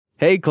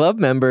Hey, club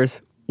members.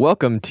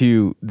 Welcome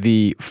to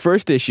the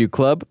First Issue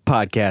Club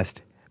podcast.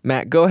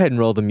 Matt, go ahead and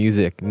roll the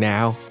music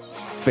now.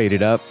 Fade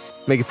it up.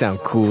 Make it sound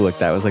cool like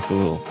that was like the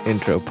little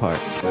intro part.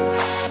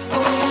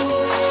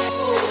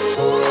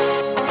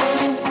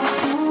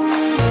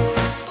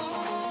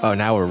 Oh,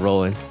 now we're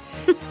rolling.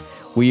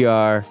 We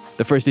are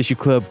the First Issue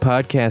Club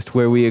podcast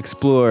where we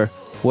explore.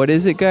 What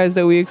is it, guys,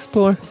 that we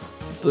explore?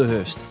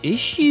 First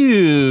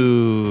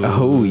Issue.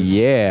 Oh,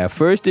 yeah.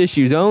 First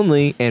issues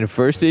only and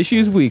first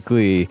issues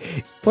weekly.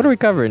 What are we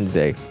covering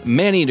today?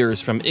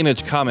 Man-Eaters from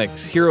Image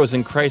Comics, Heroes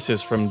in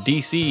Crisis from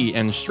DC,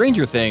 and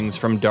Stranger Things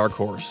from Dark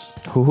Horse.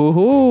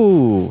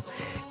 Hoo-hoo-hoo.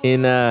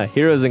 In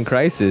Heroes in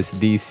Crisis,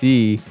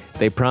 DC,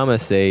 they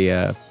promise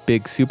a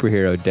big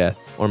superhero death,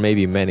 or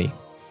maybe many.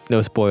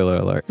 No spoiler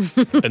alert.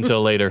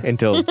 Until later.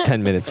 Until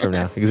 10 minutes from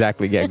now.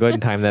 Exactly. Yeah, go ahead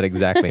and time that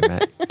exactly,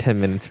 Matt.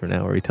 10 minutes from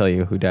now where we tell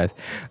you who dies.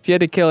 If you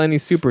had to kill any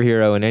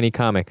superhero in any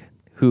comic,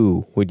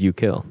 who would you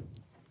kill?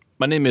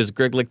 My name is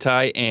Greg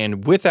Lichtai,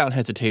 and without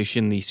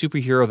hesitation, the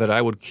superhero that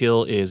I would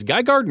kill is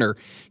Guy Gardner.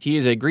 He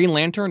is a Green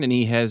Lantern, and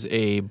he has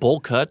a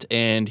bowl cut,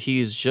 and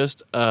he's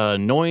just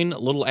an annoying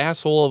little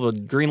asshole of a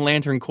Green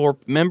Lantern Corps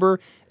member,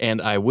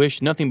 and I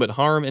wish nothing but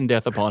harm and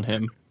death upon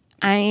him.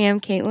 I am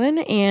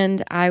Caitlin,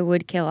 and I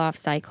would kill off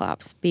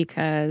Cyclops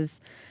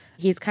because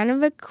he's kind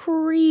of a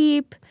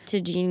creep to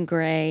Jean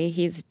Grey.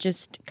 He's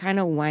just kind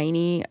of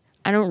whiny.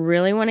 I don't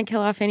really want to kill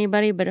off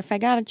anybody, but if I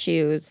gotta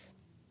choose,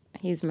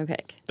 he's my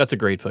pick. That's a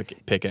great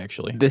pick,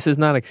 actually. This is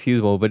not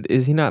excusable, but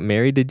is he not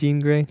married to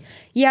Jean Grey?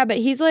 Yeah, but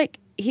he's like,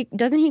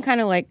 doesn't he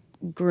kind of like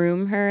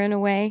groom her in a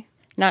way?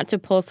 Not to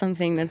pull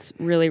something that's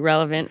really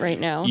relevant right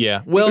now.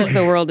 Yeah, well, because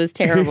the world is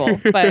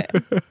terrible. But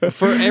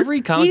for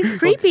every comic he's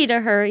creepy to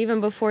her even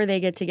before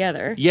they get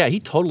together. Yeah, he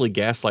totally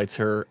gaslights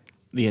her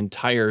the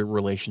entire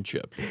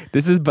relationship.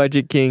 This is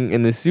Budget King,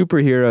 and the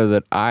superhero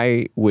that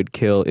I would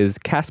kill is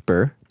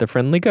Casper, the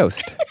friendly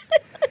ghost,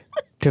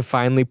 to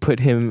finally put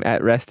him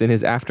at rest in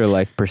his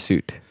afterlife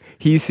pursuit.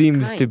 He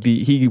seems to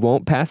be, he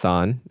won't pass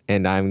on,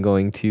 and I'm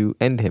going to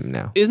end him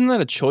now. Isn't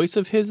that a choice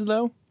of his,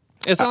 though?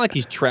 It's not like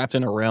he's trapped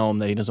in a realm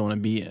that he doesn't want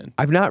to be in.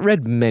 I've not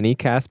read many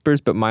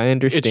Caspers, but my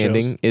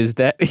understanding is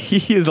that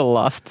he is a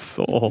lost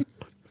soul.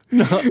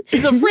 No,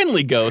 he's a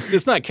friendly ghost.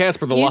 It's not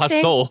Casper the Lost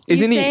Soul.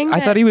 Isn't he?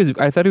 I thought he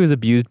was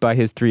abused by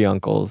his three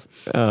uncles.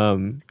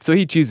 So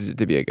he chooses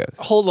to be a ghost.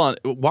 Hold on.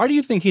 Why do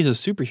you think he's a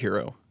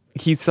superhero?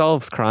 He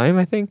solves crime,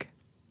 I think,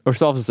 or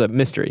solves a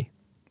mystery.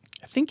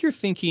 I think you're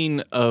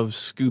thinking of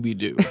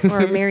Scooby-Doo.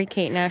 Or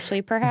Mary-Kate and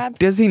Ashley, perhaps.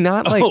 Does he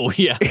not like... Oh,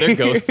 yeah, they're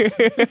ghosts.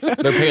 They're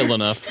pale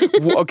enough.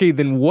 Well, okay,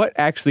 then what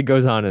actually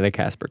goes on in a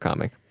Casper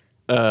comic?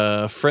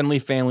 Friendly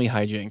family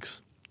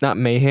hijinks. Not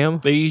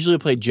mayhem? They usually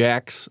play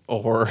jacks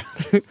or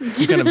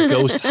some kind of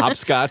ghost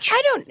hopscotch.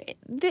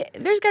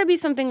 There's got to be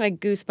something like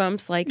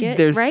Goosebumps like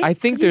it, right? I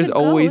think there's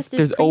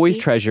always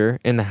treasure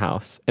in the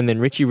house, and then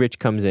Richie Rich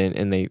comes in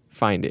and they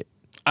find it.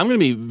 I'm going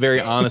to be very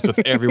honest with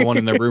everyone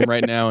in the room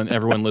right now and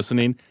everyone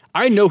listening.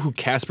 I know who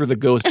Casper the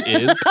Ghost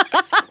is.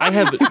 I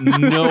have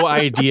no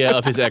idea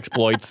of his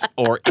exploits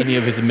or any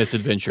of his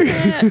misadventures.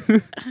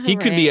 He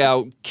could be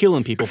out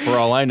killing people for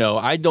all I know.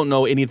 I don't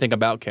know anything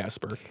about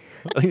Casper.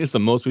 I think it's the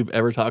most we've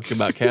ever talked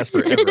about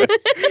Casper ever.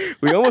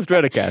 We almost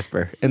read a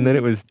Casper, and then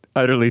it was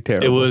utterly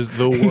terrible. It was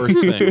the worst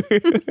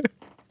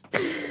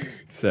thing.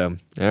 So,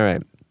 all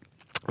right.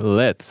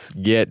 Let's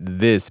get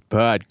this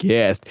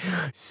podcast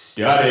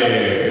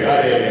started.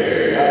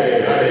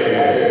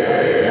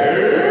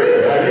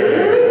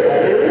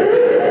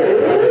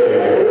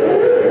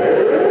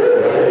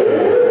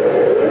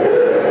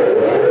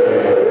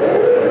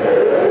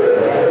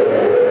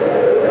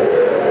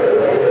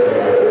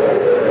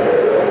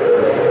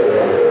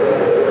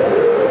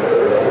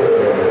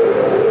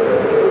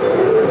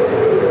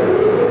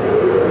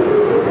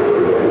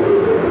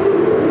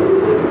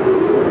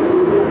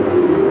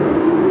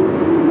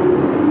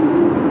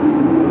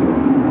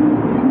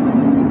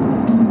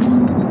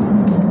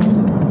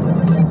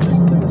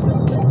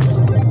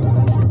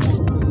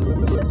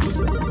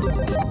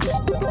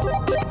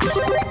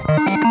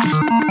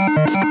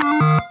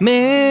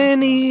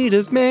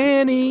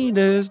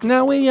 Man-Eaters,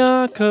 now we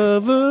are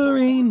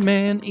covering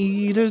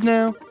Man-Eaters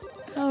now.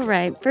 All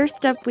right,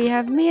 first up we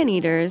have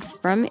Man-Eaters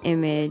from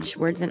Image,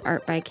 words and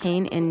art by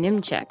Kane and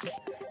Nimchek.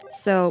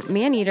 So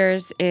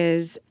Man-Eaters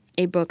is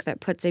a book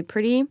that puts a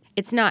pretty,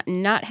 it's not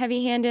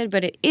heavy-handed,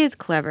 but it is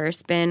clever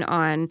spin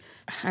on,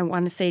 I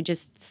want to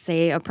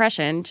say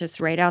oppression, just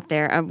right out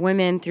there, of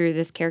women through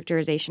this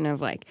characterization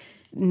of like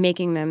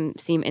making them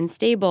seem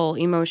unstable,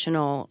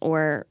 emotional,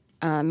 or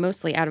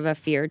mostly out of a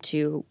fear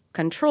to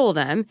control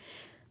them.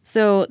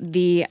 So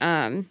the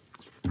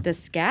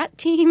SCAT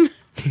team,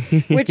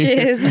 which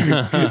is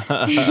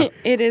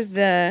it is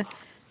the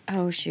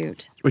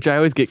which I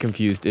always get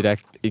confused.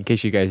 In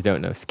case you guys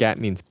don't know, scat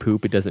means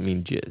poop. It doesn't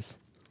mean jizz.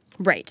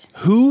 Right.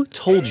 Who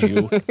told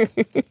you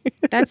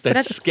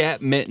that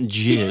scat meant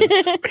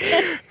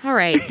jizz? All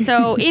right.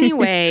 So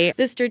anyway,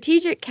 the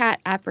Strategic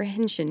Cat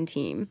Apprehension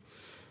Team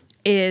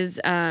is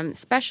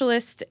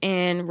specialist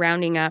in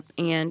rounding up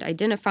and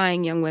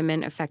identifying young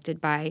women affected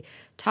by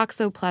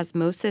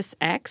Toxoplasmosis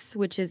X,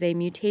 which is a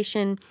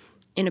mutation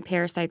in a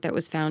parasite that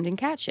was found in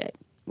cat shit.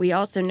 We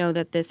also know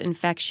that this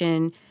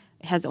infection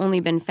has only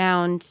been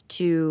found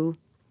to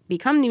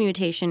become the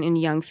mutation in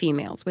young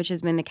females, which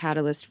has been the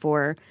catalyst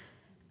for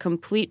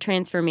complete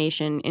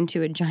transformation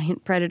into a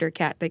giant predator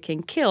cat that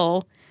can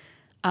kill,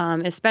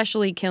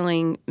 especially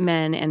killing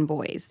men and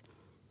boys.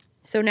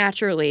 So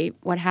naturally,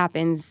 what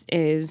happens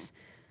is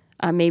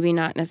maybe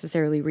not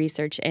necessarily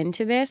research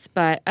into this,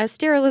 but a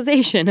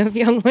sterilization of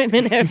young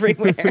women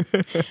everywhere.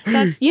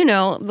 That's,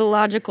 the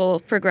logical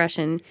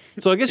progression.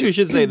 So I guess we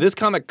should say this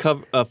comic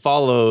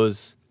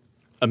follows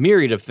a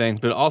myriad of things,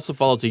 but it also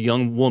follows a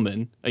young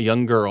woman, a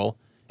young girl,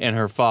 and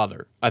her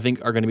father, I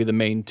think are going to be the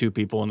main two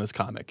people in this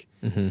comic.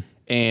 Mm-hmm.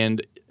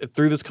 And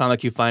through this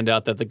comic, you find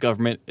out that the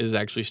government is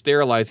actually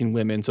sterilizing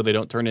women so they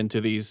don't turn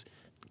into these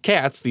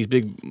cats, these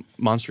big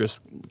monstrous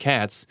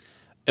cats.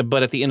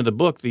 But at the end of the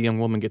book, the young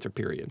woman gets her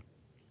period.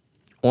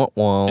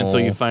 And so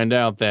you find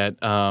out that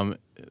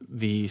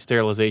the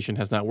sterilization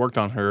has not worked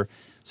on her,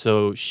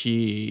 so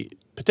she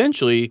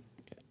potentially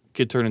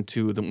could turn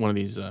into one of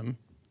these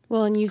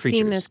well, and you've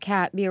creatures. seen this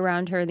cat be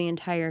around her the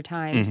entire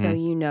time, so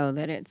you know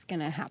that it's going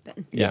to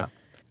happen. Yeah.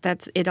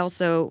 It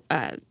also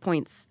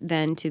points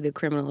then to the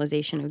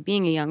criminalization of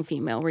being a young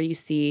female, where you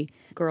see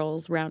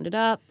girls rounded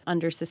up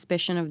under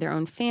suspicion of their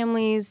own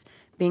families,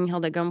 being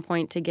held at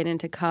gunpoint to get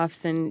into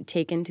cuffs and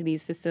taken to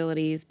these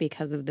facilities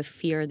because of the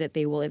fear that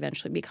they will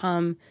eventually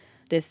become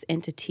this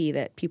entity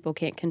that people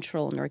can't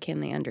control nor can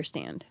they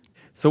understand.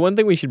 So one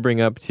thing we should bring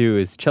up, too,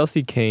 is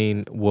Chelsea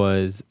Cain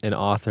was an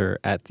author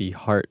at the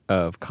heart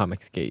of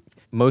Comicsgate,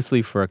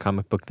 mostly for a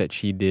comic book that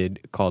she did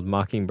called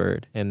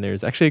Mockingbird. And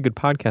there's actually a good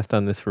podcast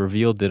on this.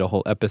 Reveal did a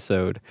whole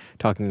episode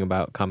talking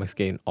about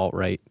Comicsgate and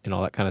alt-right and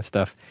all that kind of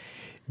stuff.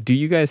 Do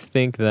you guys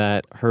think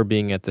that her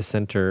being at the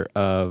center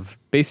of,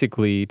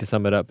 basically, to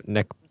sum it up,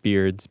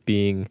 neckbeards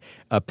being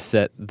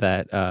upset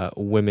that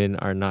women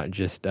are not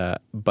just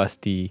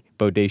busty,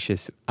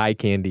 bodacious eye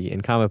candy in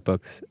comic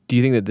books, do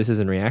you think that this is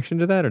in reaction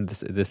to that, or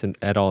this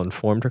at all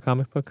informed her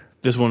comic book?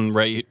 This one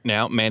right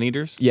now,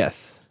 Maneaters?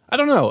 Yes. I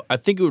don't know. I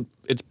think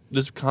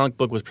this comic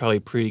book was probably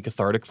pretty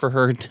cathartic for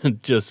her to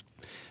just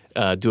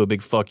do a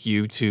big fuck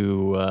you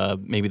to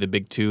maybe the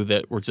big two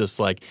that were just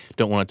like,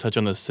 don't want to touch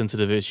on the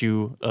sensitive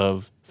issue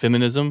of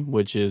feminism,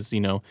 which is,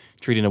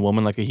 treating a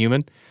woman like a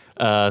human.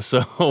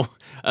 So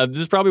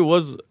this probably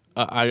was,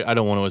 I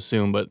don't want to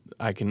assume, but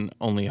I can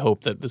only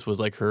hope that this was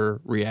like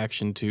her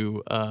reaction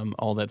to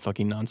all that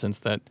fucking nonsense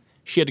that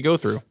she had to go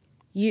through.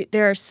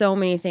 There are so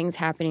many things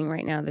happening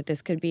right now that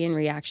this could be in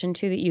reaction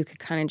to that you could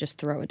kind of just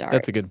throw a dart.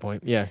 That's a good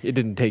point. Yeah, it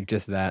didn't take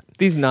just that.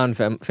 These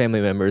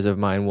non-family members of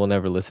mine will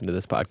never listen to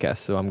this podcast,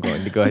 so I'm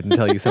going to go ahead and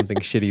tell you something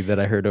shitty that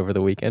I heard over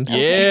the weekend.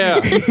 Yeah.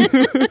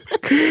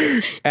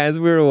 As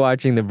we were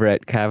watching the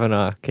Brett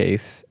Kavanaugh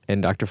case,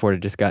 and Dr. Ford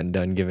had just gotten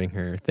done giving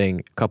her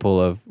thing, a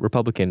couple of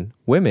Republican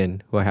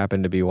women who I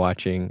happened to be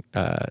watching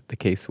the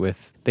case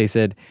with, they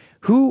said,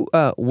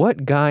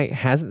 what guy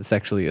hasn't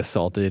sexually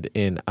assaulted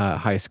in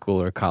high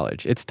school or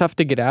college? It's tough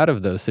to get out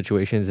of those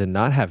situations and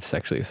not have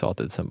sexually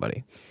assaulted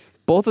somebody.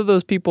 Both of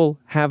those people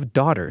have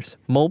daughters,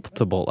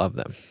 multiple of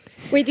them.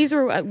 Wait, these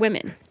were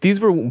women?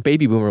 These were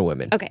baby boomer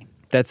women. Okay.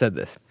 That said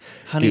this.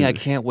 Honey, Dude. I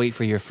can't wait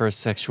for your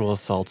first sexual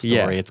assault story.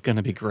 Yeah. It's going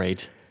to be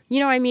great.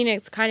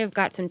 It's kind of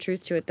got some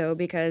truth to it, though,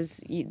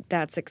 because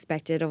that's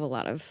expected of a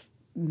lot of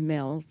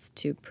males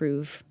to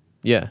prove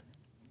Yeah.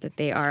 that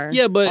they are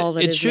Yeah, but all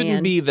that it is shouldn't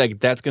man. be like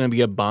that's going to be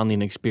a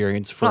bonding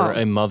experience for Oh.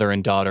 a mother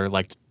and daughter,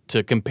 like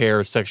to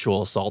compare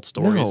sexual assault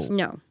stories.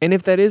 No. And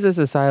if that is a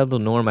societal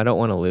norm, I don't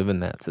want to live in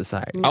that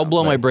society. I'll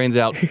blow my brains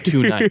out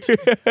tonight.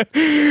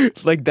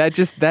 Like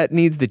that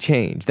needs to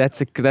change. That's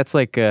like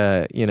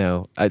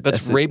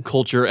That's rape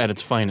culture at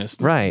its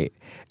finest. Right.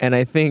 And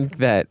I think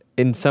that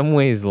in some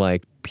ways,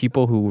 like,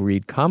 people who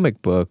read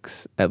comic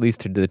books, at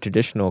least the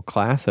traditional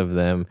class of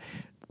them,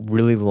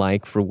 really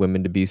like for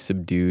women to be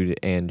subdued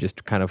and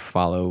just kind of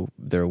follow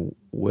their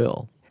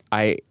will.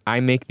 I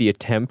make the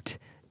attempt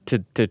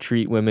to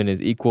treat women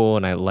as equal,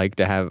 and I would like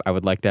to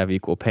have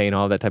equal pay and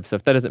all that type of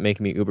stuff. That doesn't make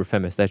me uber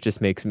feminist. That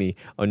just makes me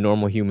a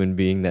normal human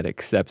being that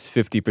accepts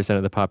 50%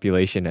 of the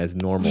population as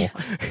normal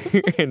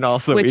and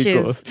also Which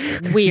equal. is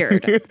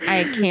weird.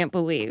 I can't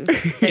believe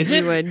that Is you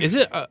it? would. Is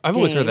it? I've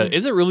always heard that. dang.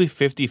 Is it really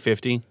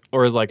 50-50?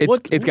 Or is like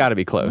It's got to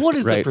be close. What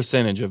is right? the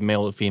percentage of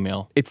male to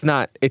female? It's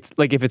not. It's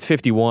like if it's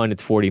 51,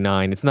 it's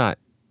 49. It's not.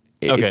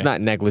 Okay. It's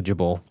not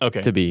negligible.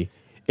 Okay. To be.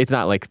 It's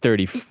not like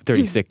 30,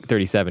 36,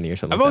 30, 70 or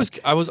something.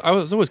 I was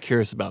always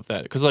curious about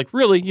that because like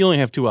really you only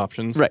have two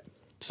options. Right.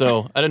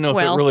 So I didn't know if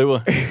Well. it really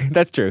was.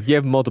 That's true. You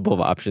have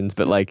multiple options,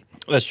 but like,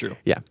 That's true.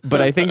 yeah.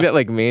 But I think that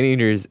like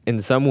Maneaters in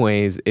some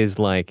ways is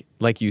like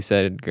you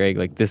said, Greg,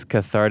 like this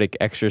cathartic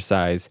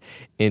exercise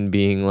in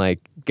being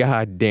like,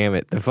 God damn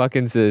it, the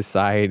fucking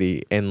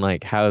society and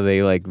like how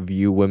they like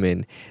view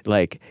women.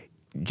 Like,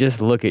 just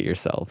look at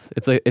yourselves.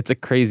 It's a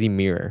crazy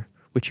mirror,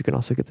 which you can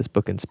also get this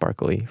book in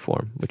sparkly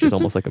form, which is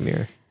almost like a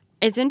mirror.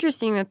 It's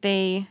interesting that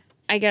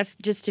I guess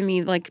just to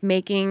me, like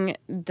making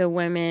the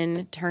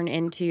women turn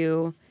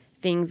into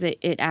things that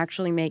it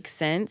actually makes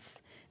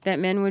sense that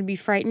men would be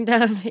frightened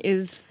of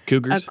is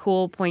Cougars. a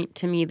cool point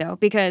to me, though,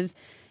 because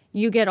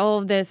you get all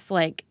of this,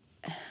 like,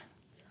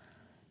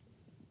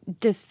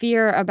 this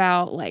fear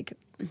about, like,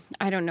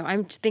 I don't know.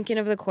 I'm thinking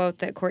of the quote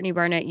that Courtney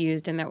Barnett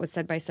used, and that was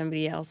said by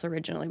somebody else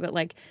originally, but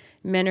like,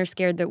 men are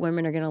scared that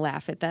women are going to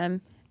laugh at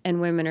them,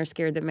 and women are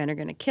scared that men are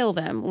going to kill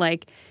them.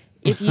 Like,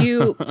 if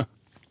you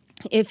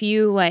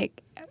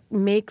like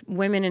make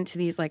women into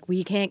these, like,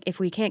 if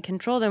we can't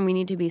control them, we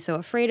need to be so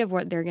afraid of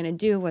what they're going to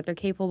do, what they're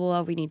capable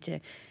of. We need to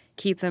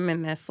keep them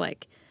in this,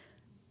 like,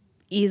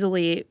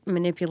 easily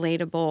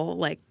manipulatable,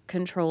 like,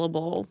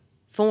 controllable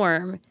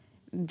form,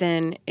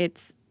 then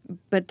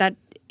that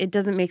it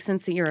doesn't make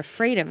sense that you're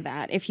afraid of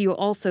that if you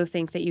also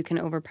think that you can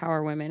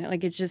overpower women.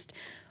 Like, it's just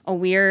a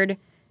weird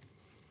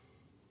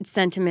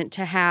sentiment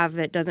to have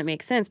that doesn't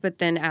make sense, but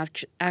then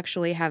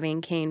actually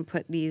having Cain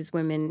put these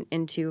women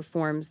into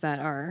forms that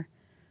are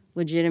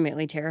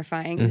legitimately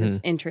terrifying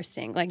is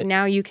interesting. Like,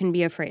 now you can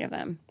be afraid of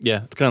them.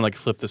 Yeah, it's kind of like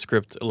flip the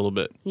script a little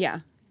bit. Yeah.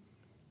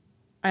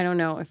 I don't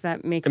know if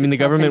that makes I mean, the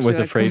government was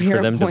afraid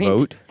for them to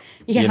vote.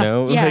 Yeah, you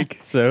know, yeah. like,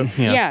 so.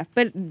 Yeah,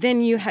 but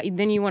then you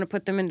want to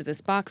put them into this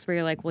box where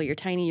you're like, well, you're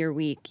tiny, you're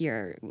weak,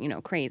 you're,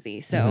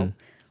 crazy. So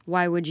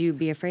why would you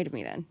be afraid of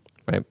me then?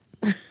 Right.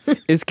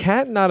 Is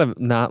cat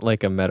not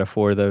like a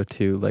metaphor though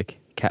to like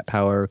cat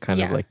power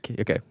kind of like,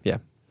 okay, yeah.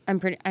 I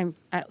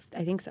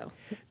think so.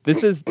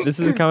 This is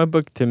a comic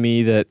book to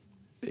me that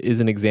is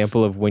an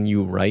example of when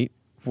you write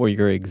for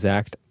your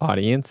exact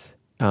audience,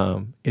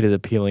 it is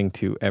appealing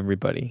to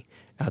everybody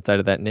outside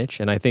of that niche.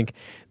 And I think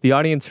the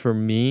audience for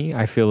me,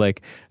 I feel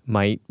like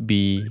might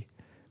be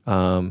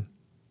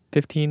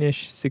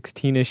 15-ish,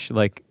 16-ish,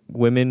 like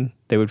women.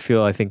 They would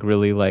feel, I think,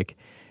 really like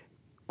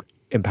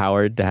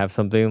empowered to have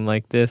something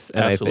like this.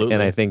 And Absolutely.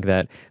 I think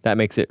that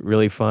makes it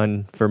really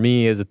fun for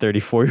me as a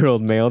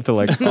 34-year-old male to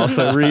like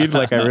also read.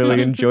 Like, I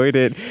really enjoyed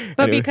it.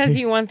 But because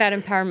you want that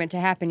empowerment to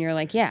happen, you're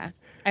like, yeah,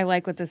 I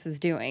like what this is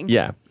doing.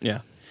 Yeah.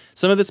 Yeah.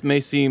 Some of this may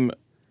seem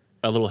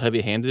a little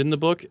heavy-handed in the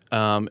book,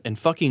 and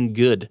fucking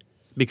good,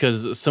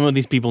 because some of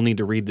these people need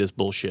to read this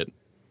bullshit.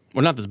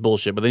 Well, not this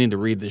bullshit, but they need to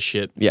read this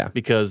shit. Yeah.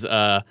 Because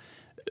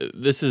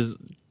this is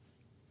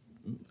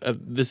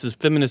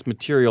feminist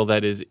material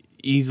that is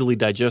easily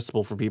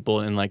digestible for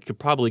people and like could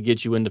probably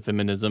get you into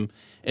feminism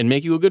and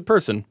make you a good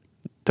person.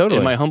 Totally.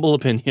 In my humble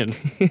opinion.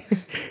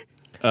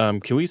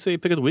 Can we say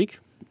pick of the week?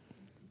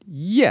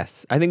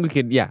 Yes. I think we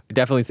could,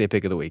 definitely say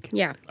pick of the week.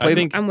 Yeah.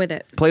 I'm with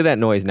it. Play that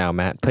noise now,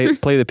 Matt. Play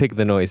the pick of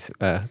the noise.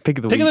 Pick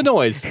of the week. Pick of the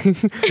noise.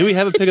 Do we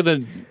have a pick of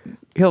the...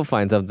 He'll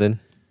find something.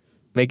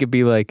 Make it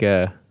be like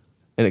an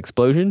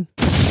explosion.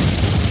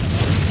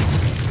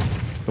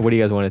 Or what do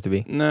you guys want it to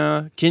be?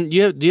 No. Do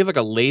you have like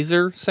a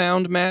laser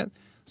sound, Matt?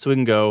 So we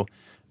can go,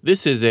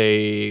 this is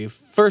a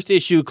first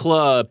issue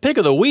club pick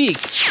of the week.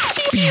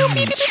 Oh,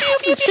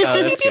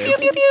 that's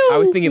good. I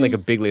was thinking like a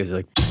big laser,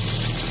 like.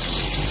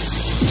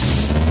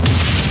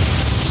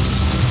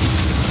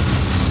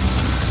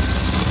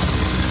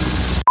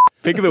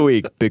 Pick of the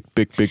week. Pick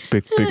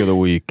of the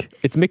week.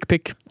 It's Mick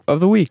Pick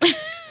of the week.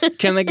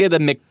 Can I get a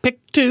McPick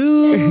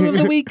 2 of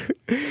the week?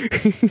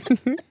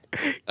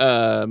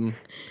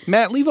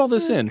 Matt, leave all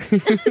this in.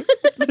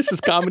 This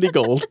is comedy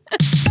gold.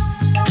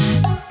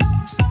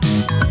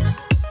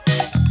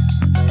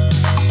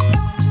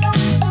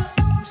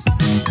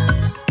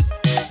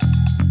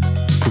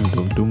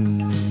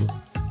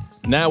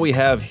 Now we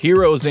have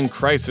Heroes in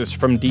Crisis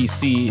from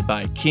DC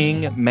by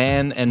King,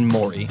 Mann, and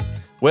Mori.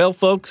 Well,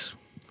 folks,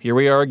 here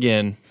we are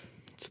again.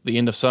 It's the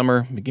end of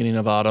summer, beginning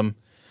of autumn.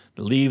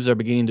 The leaves are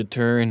beginning to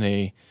turn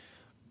a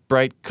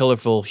bright,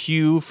 colorful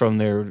hue from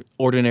their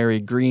ordinary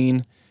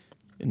green.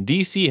 And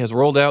DC has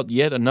rolled out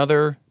yet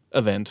another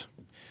event.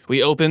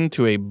 We open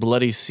to a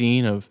bloody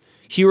scene of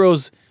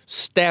heroes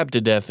stabbed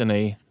to death in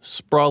a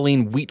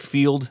sprawling wheat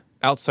field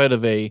outside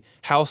of a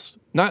house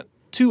not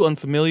too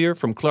unfamiliar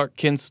from Clark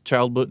Kent's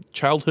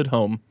childhood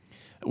home.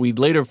 We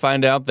later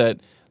find out that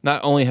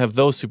not only have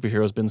those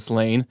superheroes been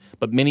slain,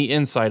 but many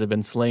inside have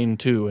been slain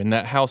too, and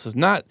that house is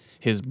not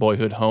his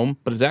boyhood home,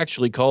 but is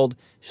actually called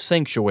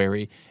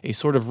Sanctuary, a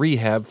sort of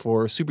rehab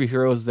for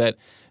superheroes that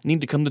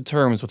need to come to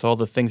terms with all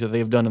the things that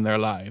they've done in their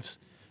lives.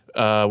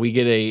 We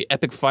get a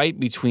epic fight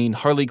between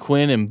Harley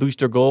Quinn and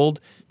Booster Gold,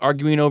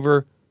 arguing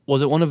over,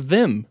 was it one of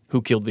them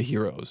who killed the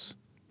heroes?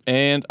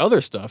 And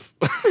other stuff.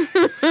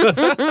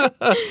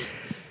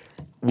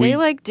 They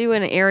like do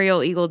an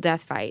aerial eagle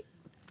death fight.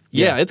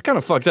 Yeah, it's kind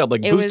of fucked up.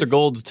 Like, Booster was-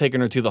 Gold's taking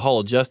her to the Hall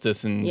of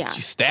Justice, and Yeah.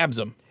 she stabs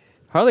him.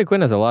 Harley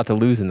Quinn has a lot to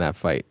lose in that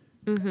fight.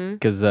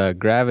 Because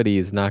gravity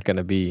is not going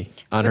to be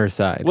on her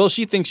side. Well,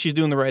 she thinks she's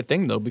doing the right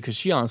thing, though, because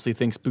she honestly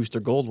thinks Booster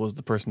Gold was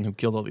the person who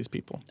killed all these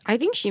people. I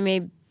think she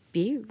may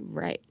be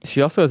right.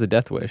 She also has a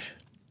death wish.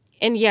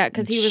 And yeah,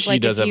 because he was She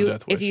like, does have a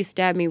death if wish. you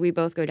stab me, we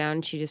both go down.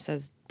 And she just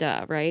says,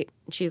 duh, right?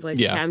 She's like,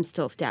 Yeah. I'm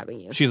still stabbing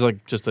you. She's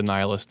like just a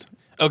nihilist.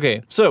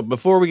 Okay, so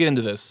before we get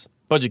into this,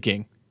 Budget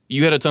King,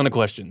 You had a ton of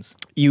questions.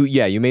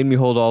 You made me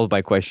hold all of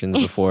my questions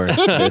before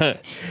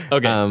this.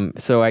 Okay.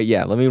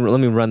 Let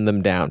me run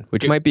them down,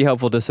 which might be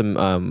helpful to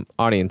some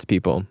audience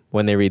people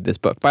when they read this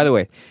book. By the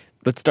way,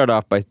 let's start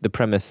off by the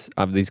premise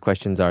of these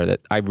questions are that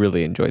I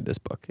really enjoyed this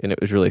book and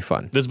it was really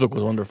fun. This book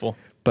was wonderful.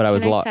 But I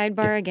was Can I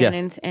sidebar again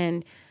Yes.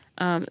 and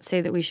say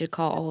that we should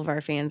call all of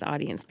our fans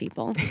audience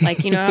people?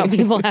 Like, you know how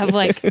people have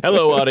like,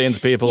 Hello, audience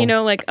people. you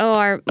know, like, oh,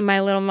 our My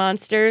Little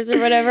Monsters or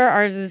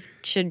whatever.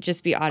 Should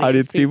just be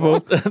audience people.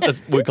 That's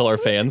what we call our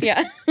fans.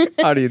 Yeah.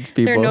 Audience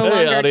people. no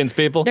Hey, longer- audience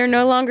people. They're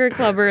no longer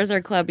clubbers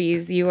or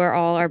clubbies. You are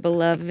all our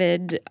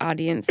beloved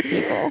audience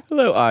people.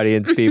 Hello,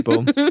 audience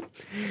people.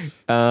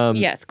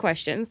 Yes,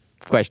 questions.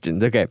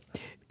 Questions. Okay.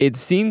 It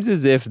seems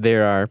as if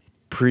there are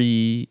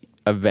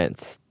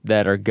pre-events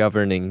that are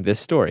governing this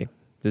story.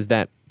 Is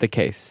that the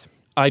case?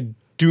 I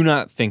do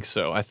not think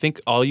so. I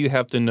think all you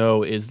have to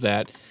know is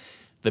that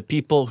the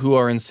people who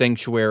are in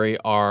Sanctuary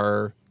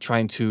are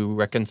trying to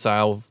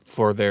reconcile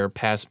for their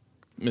past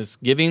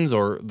misgivings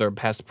or their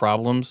past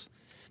problems.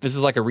 This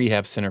is like a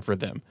rehab center for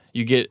them.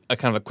 You get a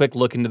kind of a quick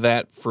look into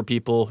that for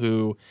people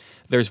who,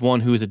 there's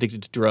one who is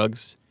addicted to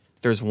drugs.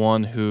 There's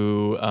one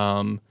who,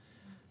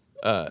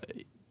 I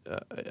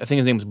think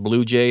his name is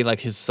Blue Jay, like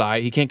his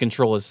size. He can't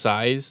control his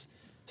size.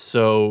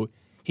 So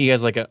he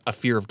has like a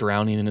fear of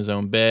drowning in his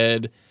own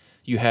bed.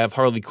 You have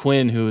Harley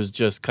Quinn, who is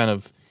just kind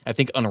of, I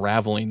think,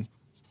 unraveling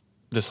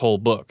this whole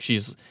book.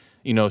 She's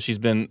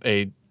been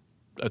a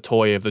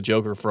toy of the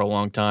Joker for a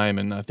long time,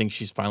 and I think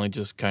she's finally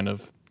just kind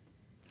of...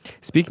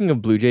 Speaking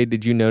of Blue Jay,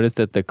 did you notice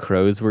that the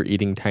crows were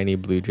eating tiny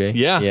Blue Jay?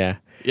 Yeah.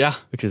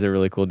 Which is a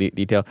really cool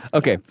detail.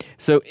 Okay,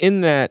 so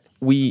in that,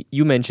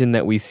 you mentioned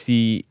that we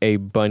see a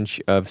bunch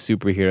of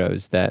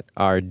superheroes that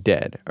are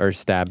dead or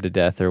stabbed to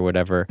death or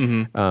whatever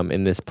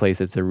in this place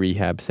that's a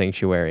rehab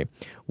sanctuary.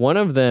 One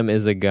of them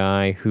is a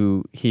guy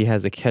who he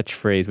has a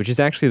catchphrase, which is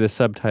actually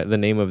the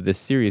name of this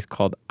series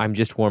called "I'm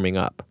Just Warming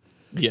Up."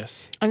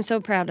 Yes. I'm so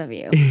proud of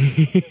you.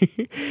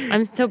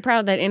 I'm so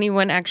proud that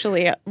anyone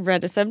actually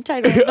read a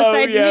subtitle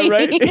besides me.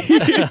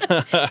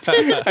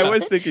 Right? I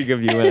was thinking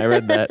of you when I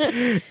read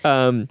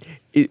that.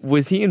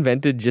 Was he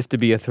invented just to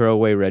be a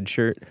throwaway red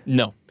shirt?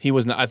 No, he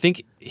was not. I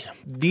think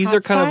these Hotspot?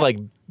 are kind of like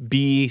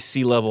B,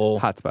 C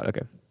level Hotspot,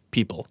 okay.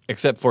 people,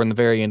 except for in the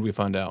very end we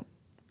find out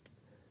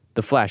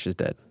The Flash is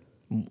dead.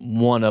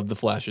 one of the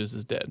Flashes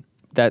is dead.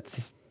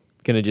 That's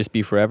going to just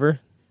be forever?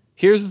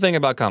 Here's the thing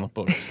about comic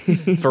books.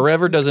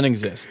 Forever doesn't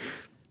exist.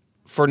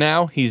 For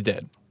now, he's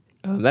dead.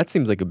 That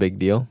seems like a big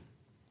deal.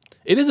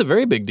 It is a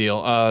very big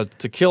deal.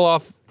 To kill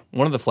off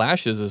one of the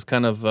Flashes is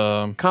kind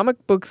of...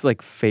 Comic books'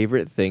 like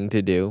favorite thing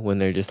to do when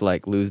they're just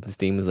like losing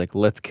steam is like,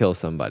 let's kill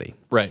somebody.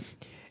 right.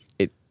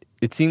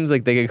 It seems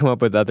like they could come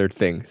up with other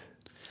things.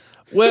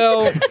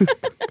 Well,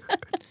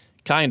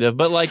 kind of.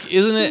 But like,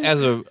 isn't it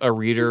as a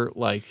reader,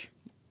 like...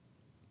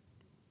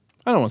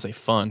 I don't want to say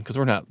fun, because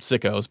we're not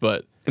sickos,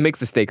 but... It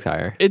makes the stakes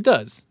higher. It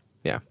does.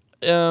 Yeah.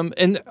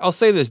 And I'll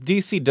say this,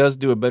 DC does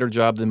do a better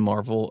job than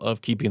Marvel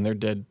of keeping their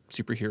dead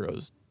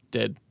superheroes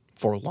dead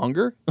for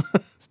longer.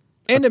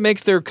 And it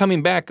makes their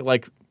coming back,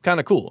 like, kind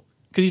of cool.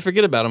 Because you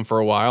forget about them for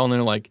a while, and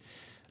then, like,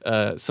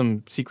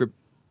 some secret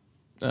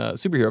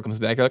superhero comes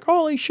back, you're like,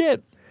 holy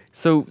shit.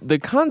 So the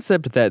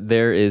concept that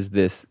there is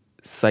this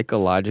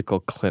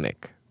psychological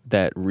clinic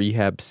that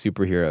rehabs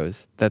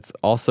superheroes that's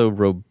also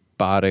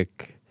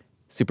robotic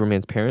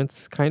Superman's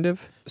parents, kind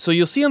of? So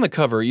you'll see on the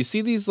cover, you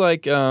see these,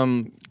 like,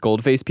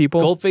 Gold-faced people?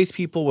 gold-faced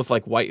people with,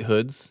 like, white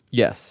hoods.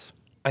 Yes.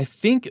 I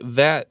think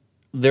that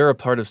they're a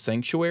part of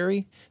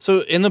Sanctuary. So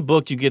in the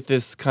book, you get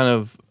this kind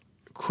of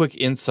quick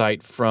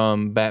insight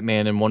from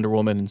Batman and Wonder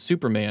Woman and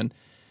Superman.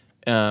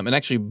 And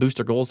actually,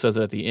 Booster Gold says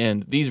it at the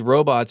end. These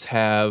robots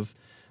have,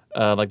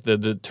 like, the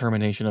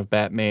determination of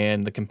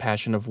Batman, the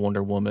compassion of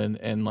Wonder Woman,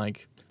 and,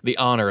 like, the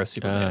honor of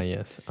Superman.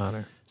 Yes,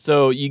 honor.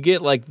 So you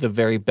get, like, the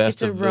very best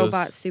It's a of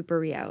robot those. super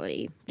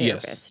reality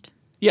Yes. therapist.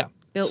 Yeah.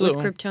 Built So- with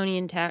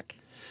Kryptonian tech.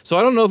 So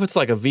I don't know if it's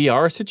like a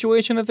VR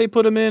situation that they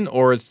put him in,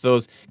 or it's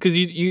those, because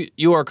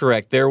you are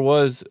correct. There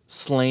was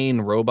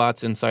slain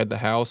robots inside the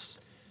house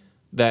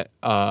that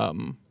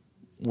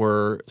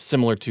were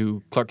similar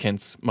to Clark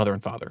Kent's mother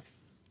and father,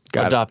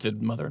 Got it.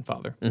 adopted mother and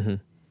father.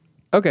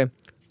 Okay.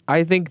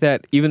 I think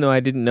that even though I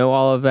didn't know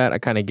all of that, I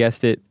kind of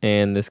guessed it,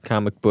 and this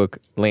comic book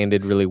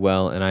landed really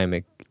well, and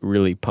I'm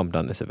really pumped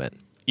on this event.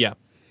 Yeah,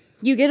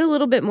 You get a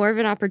little bit more of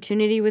an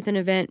opportunity with an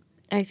event,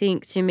 I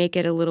think, to make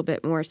it a little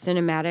bit more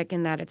cinematic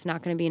in that it's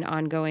not going to be an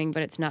ongoing,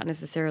 but it's not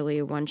necessarily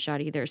a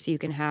one-shot either. So you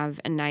can have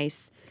a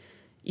nice...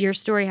 Your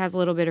story has a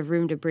little bit of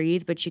room to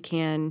breathe, but you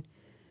can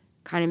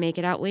kind of make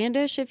it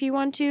outlandish if you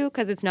want to,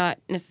 because it's not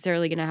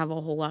necessarily going to have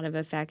a whole lot of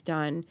effect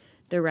on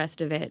the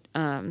rest of it,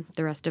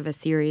 the rest of a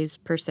series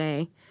per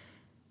se.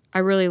 I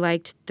really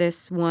liked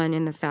this one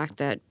in the fact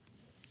that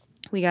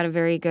we got a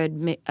very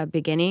good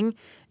beginning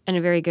and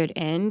a very good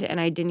end,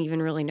 and I didn't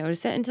even really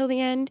notice it until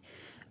the end.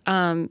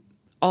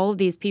 All of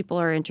these people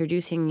are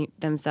introducing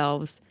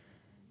themselves,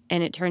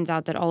 and it turns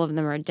out that all of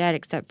them are dead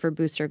except for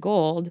Booster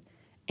Gold,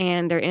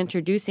 and they're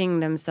introducing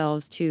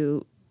themselves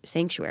to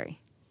Sanctuary.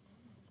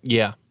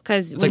 yeah.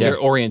 Because It's like their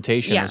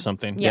orientation or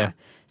something. Yeah.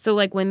 So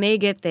like when they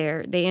get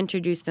there, they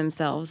introduce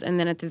themselves, and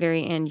then at the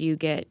very end, you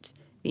get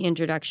the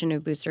introduction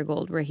of Booster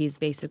Gold, where he's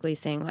basically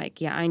saying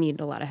like, "Yeah, I need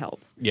a lot of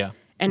help." Yeah.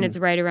 And it's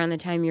right around the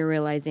time you're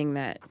realizing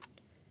that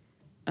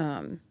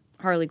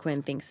Harley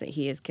Quinn thinks that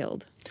he is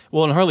killed.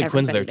 Well, and Harley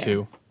Quinn's there Everybody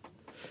too.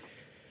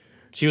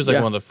 She was like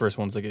one of the first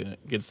ones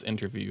that gets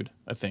interviewed,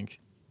 I think.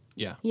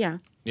 Yeah. Yeah.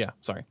 Yeah.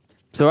 Sorry.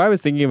 So I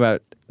was thinking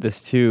about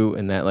this too,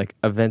 in that like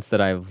events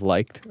that I've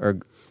liked or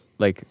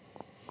like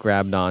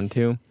grabbed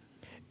onto,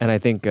 and I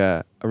think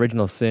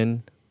Original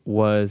Sin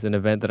was an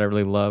event that I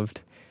really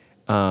loved.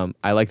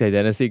 I liked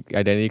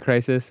Identity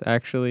Crisis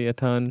actually a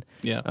ton.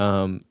 Yeah.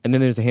 And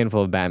then there's a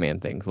handful of Batman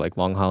things like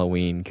Long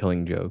Halloween,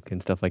 Killing Joke,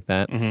 and stuff like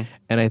that. Mm-hmm.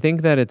 And I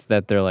think that it's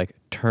that they're like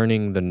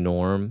turning the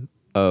norm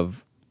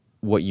of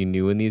what you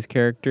knew in these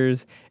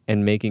characters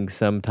and making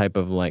some type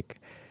of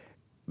like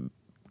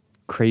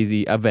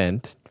crazy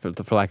event,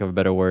 for lack of a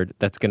better word,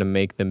 that's going to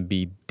make them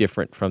be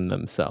different from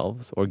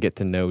themselves or get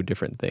to know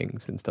different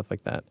things and stuff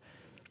like that.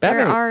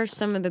 There are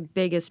some of the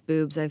biggest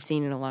boobs I've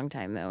seen in a long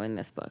time, though, in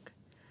this book.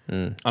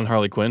 On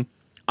Harley Quinn?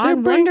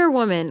 On Wonder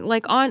Woman,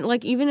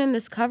 like even in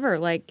this cover,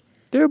 like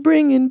they're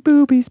bringing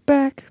boobies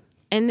back.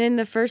 And then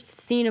the first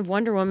scene of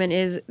Wonder Woman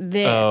is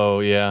this. Oh,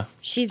 yeah.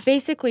 She's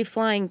basically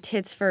flying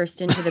tits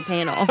first into the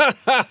panel.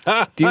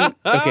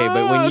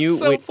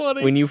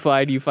 But when you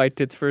fly, do you fly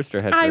tits first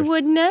or head first? I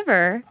would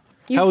never.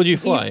 How would you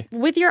fly?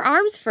 With your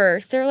arms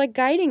first. They're like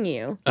guiding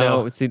you.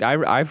 No, see,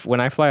 when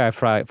I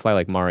fly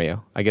like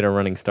Mario. I get a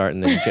running start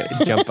and then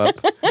jump up.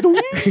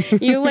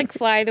 You like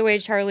fly the way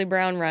Charlie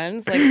Brown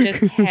runs, like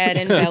just head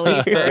and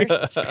belly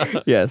first.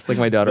 Yes, like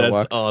my daughter That's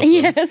walks. awesome.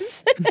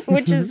 Yes,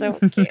 which is so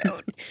cute.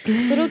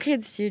 Little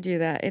kids do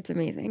that. It's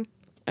amazing.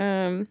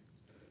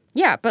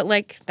 Yeah, but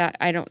like that,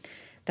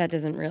 that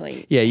doesn't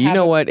really. Yeah, you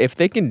know what? If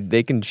they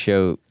can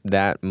show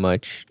that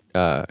much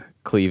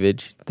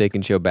cleavage, they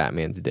can show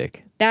Batman's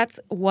dick.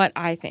 That's what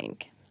I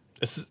think.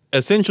 It's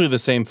essentially the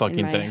same fucking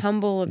In my thing.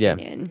 humble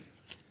opinion.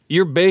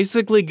 You're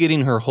basically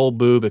getting her whole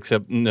boob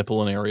except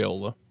nipple and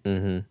areola.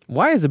 Mm-hmm.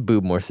 Why is a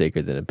boob more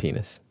sacred than a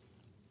penis?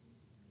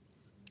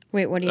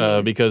 Wait, what do you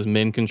mean? Because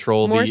men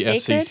control More the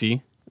sacred?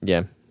 FCC.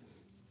 Yeah.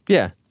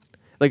 Yeah.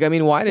 Like, I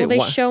mean, why did... Well,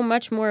 they show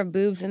much more of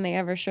boobs than they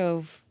ever show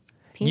of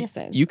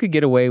penises. You could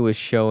get away with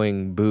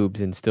showing boobs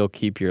and still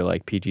keep your,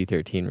 like,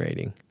 PG-13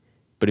 rating.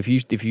 But if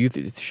you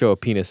show a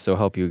penis, so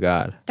help you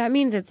God. That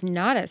means it's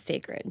not as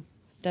sacred,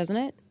 doesn't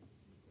it?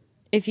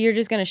 If you're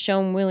just going to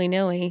show them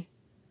willy-nilly.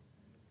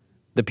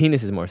 The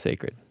penis is more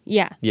sacred.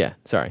 Yeah. Yeah,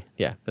 sorry.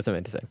 Yeah, that's what I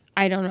meant to say.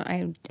 I don't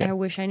know. I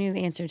wish I knew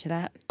the answer to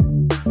that.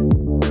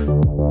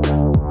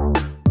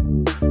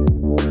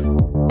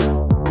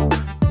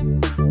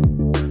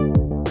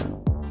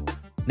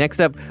 Next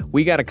up,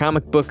 we got a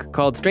comic book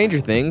called Stranger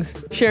Things,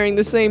 sharing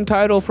the same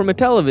title from a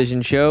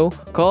television show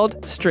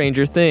called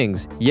Stranger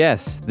Things.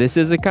 Yes, this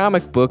is a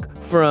comic book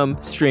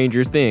from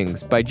Stranger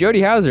Things by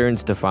Jody Houser and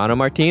Stefano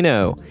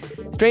Martino.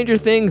 Stranger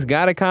Things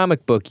got a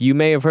comic book you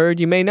may have heard,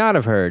 you may not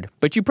have heard,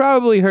 but you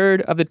probably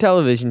heard of the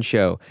television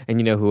show.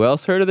 And you know who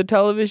else heard of the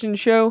television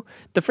show?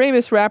 The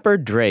famous rapper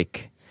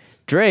Drake.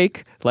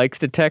 Drake likes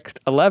to text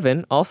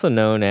 11, also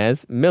known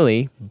as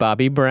Millie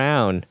Bobby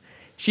Brown.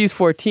 She's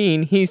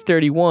 14, he's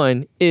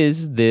 31.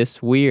 Is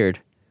this weird?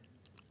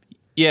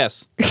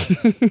 Yes.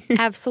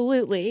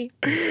 Absolutely.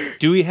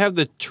 Do we have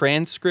the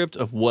transcript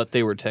of what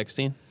they were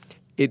texting?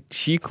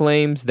 She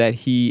claims that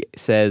he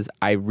says,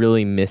 "I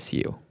really miss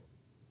you."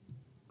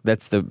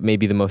 That's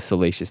maybe the most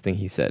salacious thing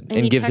he said.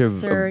 And he gives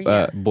texts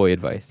her, boy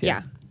advice.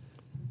 Yeah.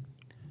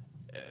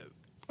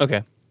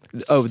 Okay.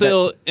 Oh,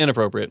 Still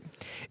inappropriate.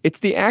 It's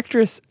the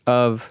actress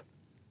of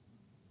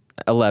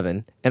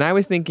 11. And I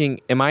was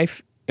thinking, am I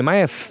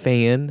a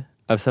fan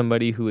of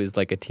somebody who is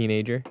like a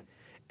teenager?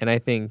 And I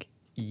think,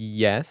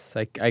 yes,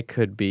 I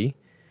could be.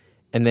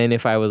 And then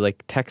if I would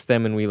like text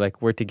them and we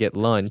like were to get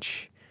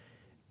lunch,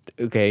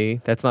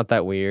 okay, that's not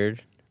that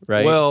weird,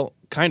 right? Well,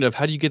 kind of.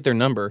 How do you get their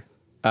number?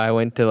 I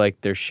went to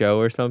like their show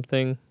or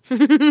something.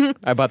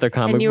 I bought their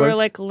comic book. And you were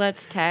like,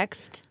 let's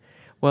text.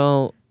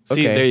 Well,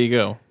 okay. See, there you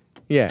go.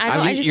 Yeah.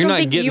 I just you're don't not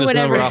think getting you this would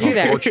number ever off do of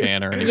that.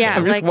 4chan or anything. Yeah.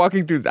 I'm just like-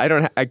 walking through. I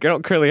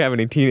don't currently have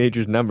any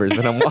teenagers' numbers,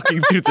 but I'm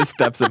walking through the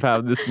steps of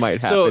how this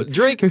might So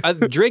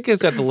happen. Drake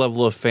is at the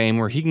level of fame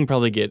where he can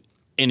probably get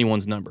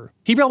anyone's number.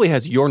 He probably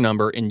has your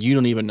number and you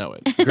don't even know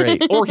it.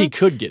 Great. Or he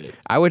could get it.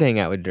 I would hang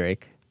out with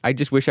Drake. I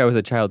just wish I was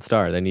a child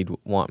star. Then he'd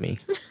want me.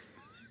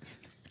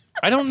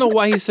 I don't know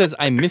why he says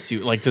I miss you.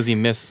 Like, does he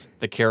miss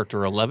the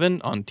character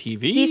 11 on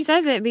TV? He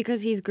says it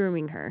because he's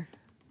grooming her.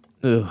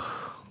 Ugh.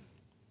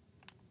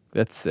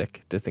 That's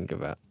sick to think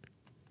about.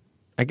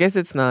 I guess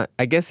it's not.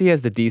 I guess he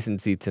has the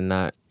decency to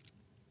not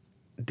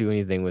do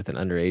anything with an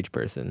underage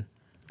person.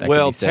 That could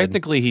Well, be said.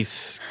 technically,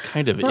 he's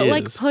kind of But is.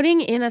 like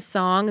putting in a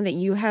song that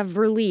you have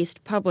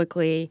released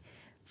publicly,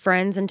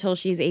 Friends Until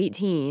She's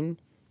 18,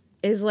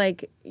 is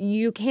like,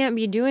 you can't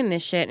be doing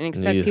this shit and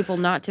expect Yes. people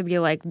not to be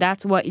like,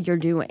 that's what you're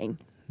doing.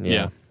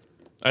 Yeah.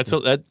 I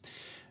told that.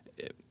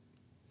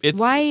 It's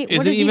Why- Is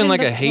what it is even even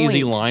like the a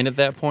hazy point? line at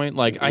that point?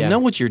 Like, I Yeah. know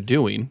what you're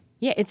doing.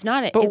 Yeah, it's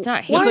not. But It's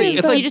not why hatred. is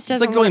He that- just it's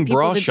doesn't like going want people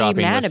bra to be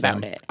shopping mad with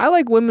about them. it. I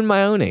like women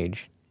my own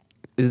age.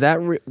 Is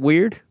that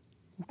weird?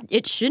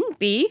 It shouldn't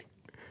be.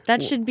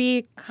 That should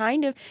be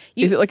kind of.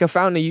 Is it like a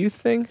fountain of youth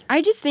thing?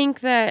 I just think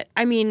that.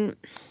 I mean,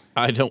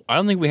 I don't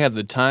think we have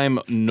the time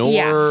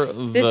nor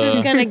this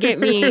is gonna get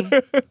me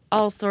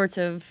all sorts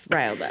of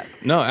riled up.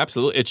 No,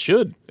 absolutely. It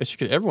should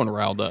get everyone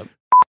riled up.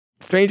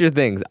 Stranger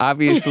Things,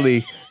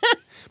 obviously.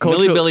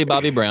 Millie Billy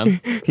Bobby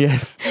Brown.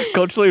 Yes,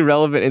 culturally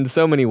relevant in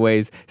so many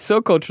ways. So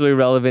culturally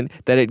relevant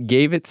that it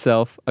gave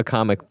itself a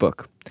comic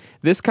book.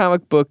 This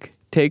comic book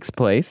takes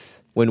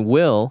place when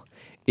Will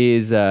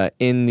is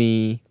in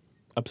the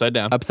Upside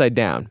Down. Upside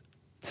Down.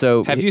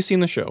 So Have you seen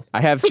the show? I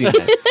have seen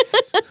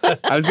that.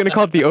 I was going to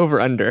call it the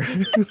over-under.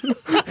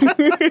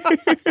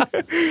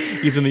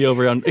 He's in the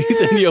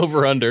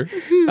over-under.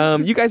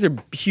 You guys are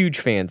huge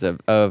fans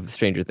of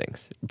Stranger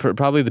Things.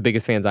 Probably the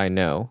biggest fans I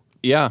know.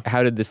 Yeah.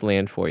 How did this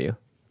land for you?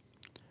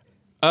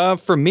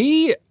 For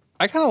me,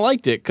 I kind of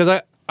liked it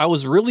because I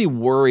was really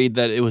worried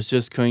that it was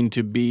just going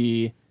to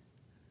be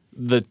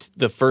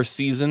the first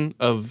season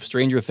of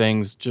Stranger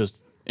Things just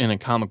in a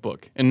comic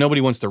book, and nobody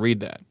wants to read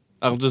that.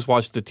 I'll just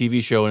watch the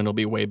TV show and it'll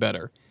be way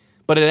better.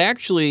 But it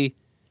actually,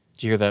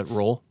 did you hear that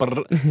roll?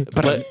 But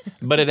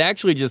it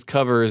actually just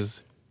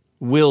covers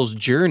Will's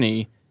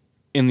journey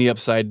in the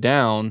Upside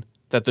Down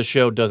that the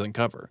show doesn't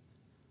cover,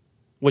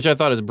 which I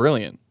thought is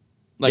brilliant.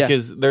 Like,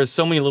 because there's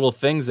so many little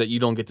things that you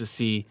don't get to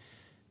see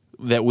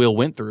that Will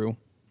went through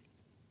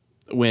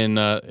when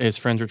his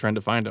friends were trying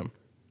to find him.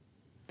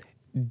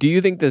 Do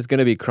you think there's going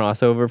to be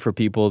crossover for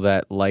people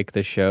that like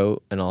the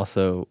show and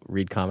also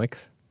read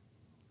comics?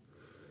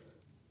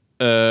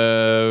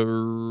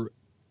 No.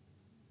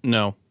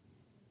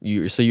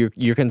 So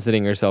you're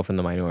considering yourself in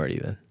the minority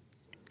then?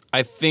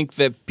 I think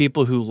that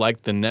people who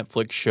like the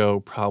Netflix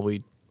show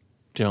probably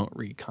don't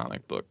read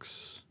comic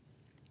books.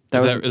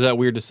 Is that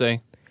weird to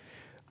say?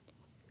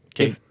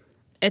 Okay.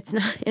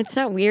 It's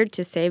not weird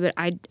to say, but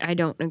I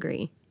don't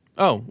agree.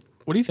 Oh,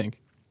 what do you think?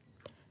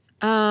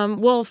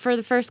 Well, for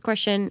the first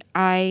question,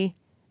 I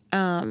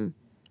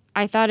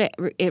thought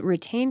it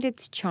retained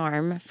its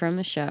charm from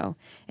the show.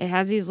 It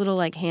has these little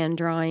like hand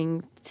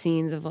drawing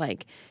scenes of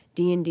like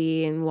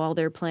D&D and while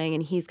they're playing,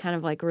 and he's kind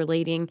of like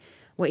relating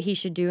what he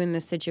should do in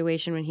this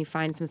situation when he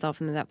finds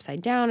himself in the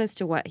Upside Down as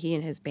to what he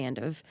and his band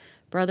of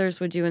brothers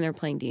would do when they're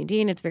playing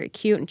D&D, and it's very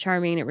cute and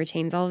charming, and it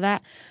retains all of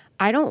that.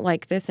 I don't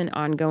like this an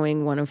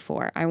ongoing 1 of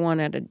 4. I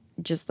wanted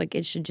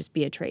it should just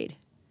be a trade.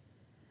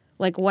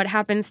 Like what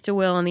happens to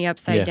Will in the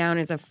Upside Down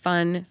is a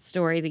fun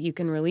story that you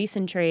can release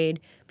and trade.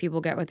 People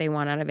get what they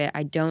want out of it.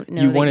 I don't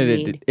know.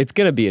 It's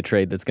going to be a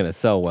trade that's going to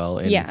sell well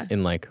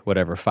in like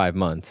whatever 5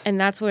 months. And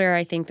that's where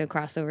I think the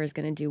crossover is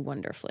going to do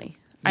wonderfully.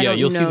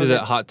 You'll see this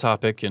at Hot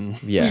Topic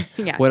and yeah.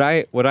 What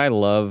I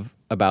love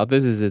about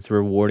this is it's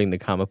rewarding the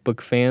comic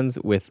book fans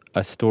with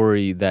a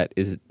story that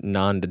is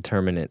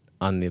non-determinate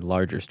on the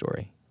larger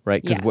story,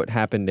 right? Because what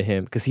happened to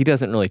him? Because he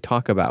doesn't really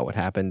talk about what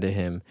happened to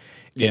him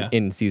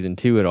in season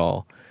 2 at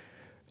all.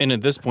 And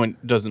at this point,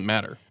 it doesn't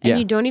matter. And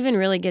you don't even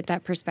really get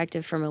that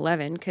perspective from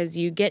Eleven because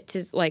you get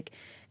to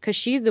because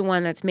she's the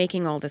one that's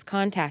making all this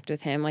contact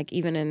with him. Like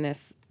even in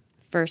this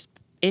first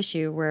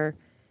issue where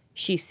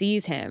she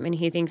sees him and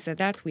he thinks that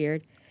that's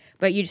weird,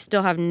 but you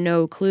still have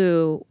no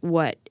clue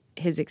what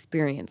his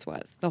experience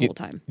was the whole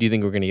time. Do you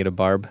think we're going to get a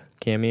Barb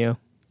cameo?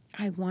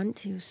 I want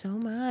to so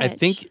much. I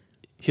think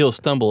he'll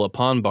stumble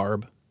upon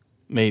Barb,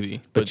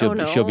 maybe. But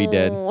she'll be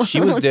dead.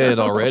 She was dead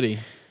already.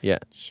 Yeah.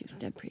 She was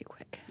dead pretty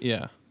quick.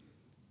 Yeah.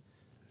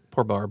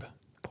 Poor Barb.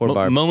 Poor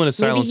Barb. Moment of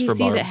silence Maybe he for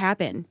Barb. sees it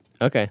happen.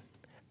 Okay.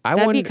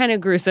 That'd be kind of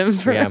gruesome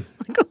for like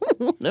a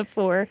 1 of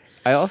 4.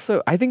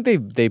 I think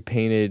they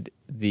painted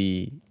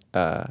the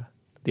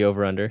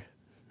over-under.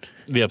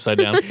 The Upside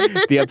Down.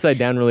 The Upside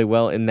Down really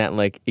well in that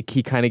like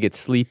he kind of gets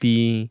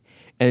sleepy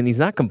and he's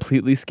not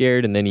completely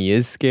scared and then he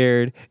is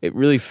scared. It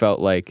really felt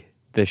like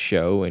the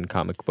show in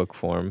comic book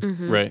form.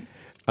 Mm-hmm. Right.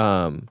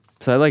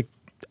 So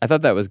I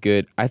thought that was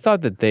good. I thought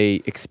that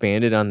they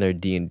expanded on their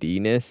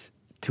D&D-ness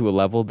to a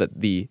level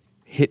that the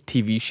hit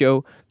TV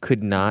show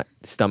could not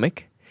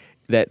stomach.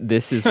 That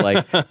this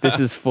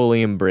is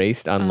fully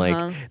embraced on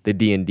like the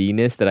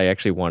D&D-ness that I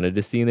actually wanted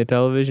to see in the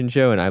television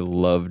show, and I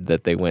loved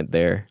that they went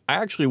there. I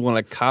actually want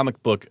a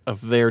comic book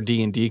of their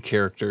D&D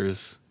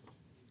characters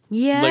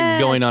like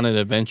going on an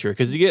adventure,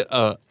 because you get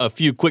a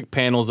few quick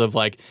panels of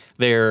like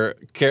their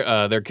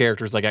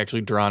characters like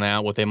actually drawn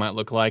out what they might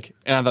look like,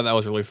 and I thought that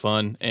was really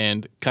fun.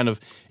 And kind of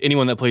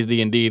anyone that plays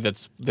D&D,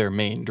 that's their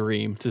main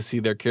dream, to see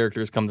their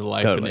characters come to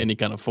life in any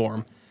kind of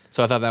form.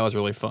 So I thought that was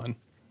really fun.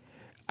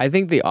 I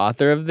think the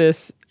author of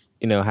this,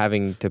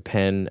 having to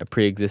pen a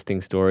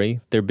pre-existing story,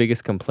 their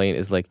biggest complaint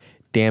is like,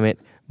 damn it,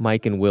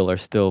 Mike and Will are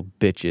still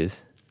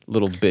bitches,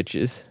 little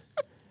bitches.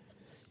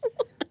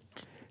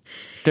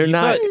 They're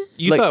not.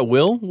 You thought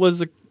Will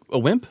was a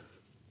wimp?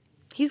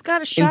 He's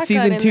got a shotgun. In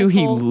season 2,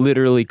 he whole...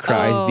 literally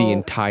cries the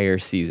entire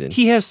season.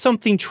 He has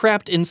something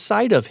trapped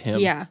inside of him.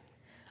 Yeah.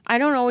 I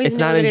don't always it's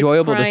know not that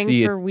enjoyable it's to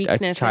see for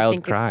weakness. a child I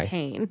think cry. It's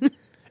pain.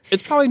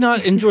 It's probably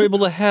not enjoyable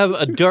to have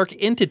a dark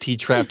entity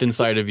trapped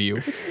inside of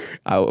you.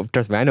 Oh,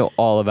 trust me, I know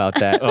all about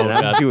that, and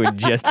I'm doing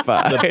just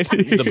fine.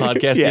 The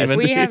podcast Yes. demon.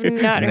 We have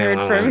not heard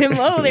from him.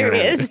 Oh, there he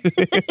is.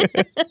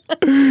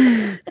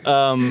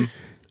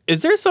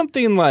 Is there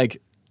something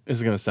like, this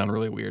is going to sound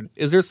really weird.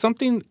 Is there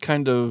something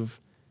kind of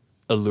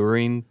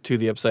alluring to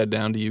the Upside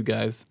Down to you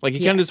guys? Like, you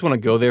kind of Yes. just want to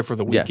go there for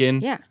the Yeah.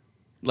 weekend? Yeah.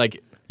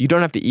 Like, You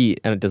don't have to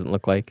eat, and it doesn't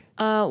look like.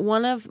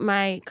 One of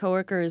my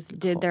coworkers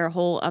did their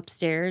whole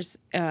upstairs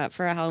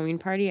for a Halloween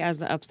party as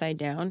the Upside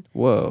Down.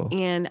 Whoa.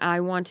 And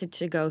I wanted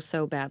to go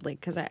so badly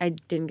because I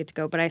didn't get to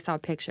go, but I saw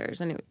pictures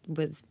and it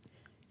was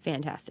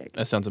fantastic.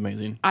 that sounds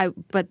amazing.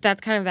 But that's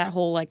kind of that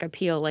whole like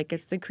appeal, like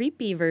it's the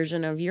creepy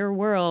version of your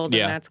world,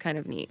 Yeah. and that's kind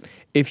of neat.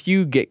 If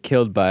you get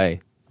killed by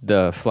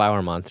the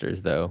flower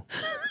monsters, though,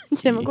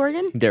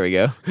 Demogorgon? there we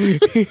go.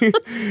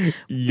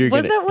 You're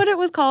Was gonna, that what it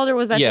was called, or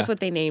was that Yeah. just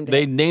what they named it?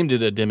 They named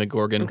it a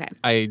Demogorgon.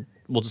 Okay.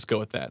 We'll just go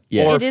with that.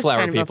 Yeah. Or It is flower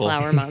kind people. of a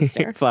flower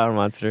monster. flower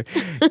monster.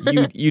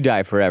 You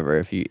die forever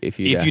if you If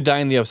die. you die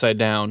in the Upside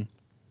Down,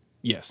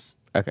 yes.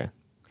 Okay.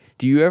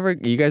 Do you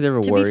guys ever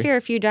To worry? be fair,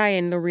 if you die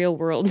in the real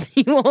world,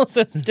 you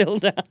also still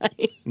die.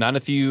 Not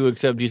if you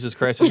accept Jesus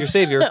Christ as your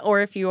savior.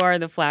 Or if you are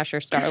the Flash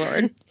or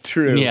Star-Lord.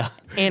 True. Yeah.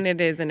 And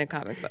it is in a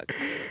comic book.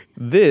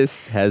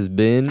 This has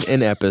been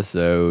an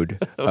episode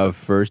of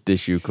First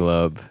Issue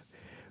Club.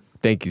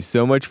 Thank you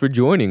so much for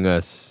joining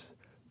us,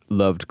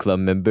 loved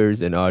club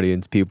members and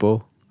audience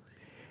people.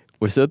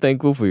 We're so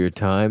thankful for your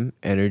time,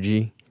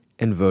 energy,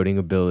 and voting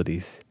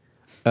abilities.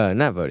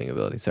 Not voting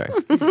abilities, sorry.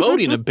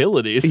 Voting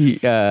abilities. Hey,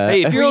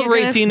 Hey, if you're Were you over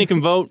gonna 18 and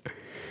can vote,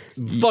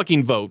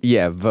 fucking vote.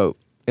 yeah, vote.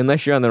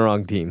 Unless you're on the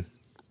wrong team.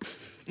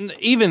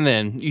 Even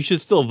then, you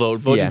should still vote.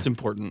 Voting's Yeah.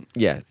 important.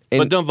 Yeah.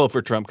 But don't vote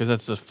for Trump because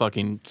that's the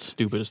fucking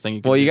stupidest thing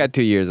you can Well, do. you got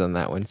 2 years on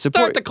that one.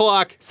 Start the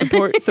clock.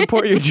 Support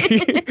your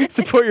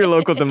support your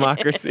local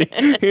democracy.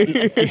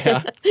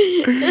 Yeah.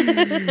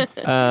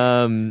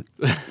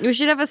 We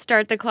should have a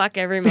start the clock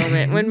every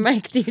moment. When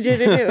Mike D did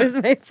it, it was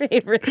my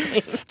favorite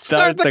thing.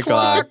 Start the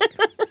clock.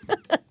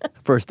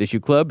 First Issue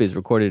Club is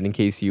recorded in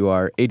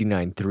KCUR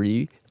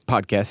 89.3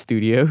 Podcast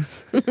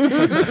Studios.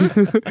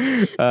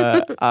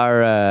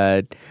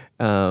 Our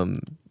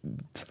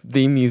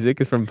theme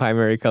music is from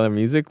Primary Color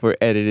Music. We're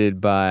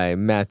edited by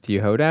Matthew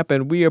Hodap,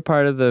 and we are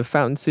part of the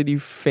Fountain City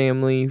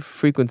family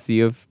frequency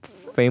of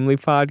family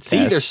podcasts.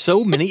 See, there's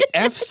so many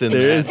F's in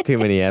there. There is too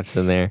many F's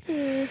in there.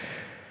 It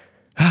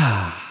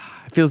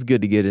feels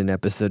good to get an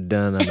episode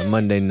done on a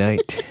Monday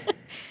night.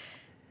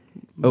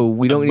 Oh,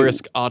 we don't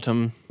brisk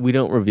autumn. we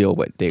don't reveal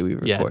what day we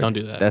record. Yeah, don't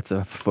do that. That's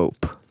a faux.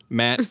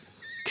 Matt,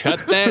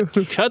 cut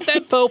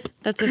that fope.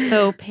 That's a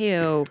faux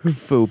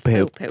pokes. Faux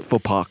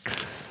pokes.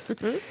 pox.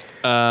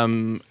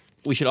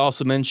 We should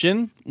also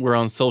mention we're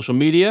on social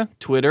media: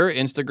 Twitter,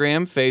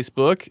 Instagram,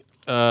 Facebook,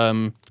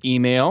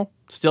 email.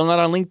 Still not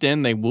on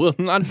LinkedIn. They will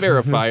not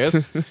verify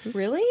us.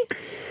 Really?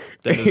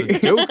 That is a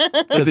joke.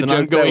 That's an joke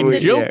ongoing that we-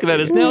 joke yeah. that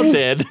is now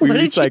dead. We What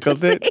did you recycled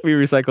just it. say? We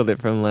recycled it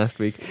from last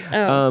week.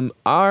 Oh.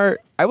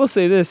 I will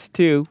say this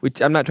too,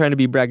 which I'm not trying to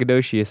be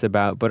braggadocious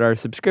about, but our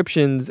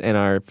subscriptions and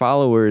our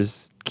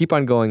followers keep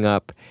on going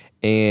up,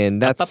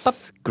 and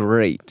that's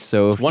great.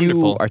 So if you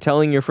wonderful. are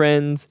telling your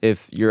friends,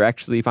 if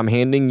I'm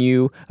handing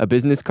you a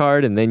business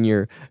card and then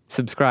you're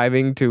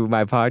subscribing to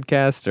my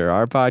podcast or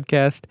our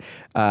podcast,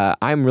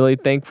 I'm really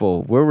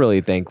thankful. We're really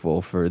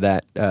thankful for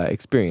that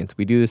experience.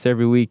 We do this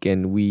every week,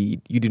 and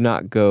you do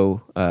not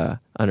go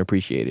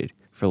unappreciated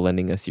for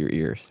lending us your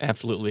ears.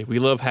 Absolutely. We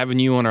love having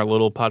you on our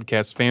little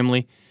podcast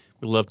family.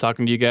 We love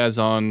talking to you guys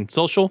on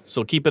social,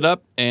 so keep it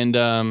up, and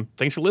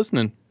thanks for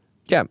listening.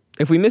 Yeah,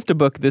 if we missed a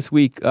book this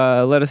week,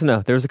 let us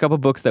know. There's a couple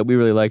books that we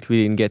really liked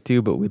we didn't get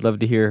to, but we'd love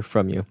to hear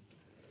from you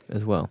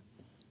as well.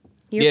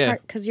 Yeah.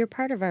 Because you're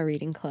part of our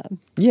reading club.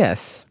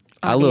 Yes.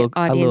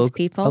 Audience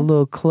people. A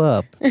little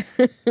club.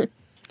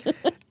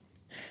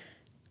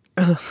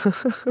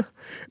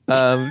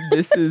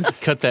 This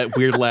is... Cut that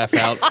weird laugh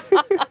out.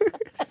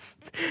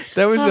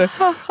 That was a...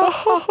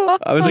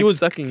 I was like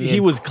sucking in. He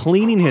was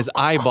cleaning his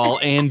eyeball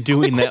and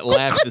doing that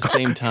laugh at the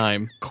same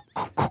time.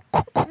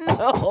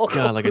 Oh.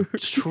 God, like a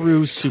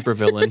true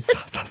supervillain.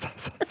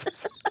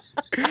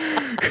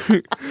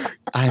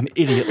 I'm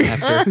idiot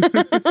laughter.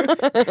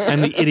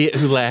 I'm the idiot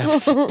who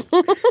laughs.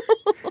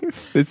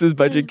 This is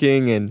Budget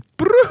King and...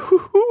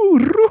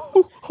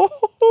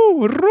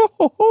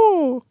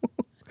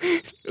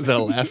 Is that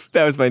a laugh?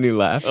 That was my new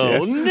laugh.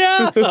 Oh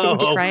no!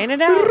 Trying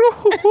it out.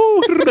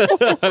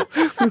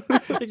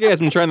 You guys have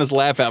been trying this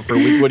laugh out for a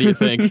week. What do you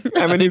think?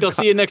 I think I'll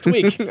see you next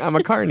week. I'm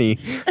a carny.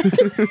 What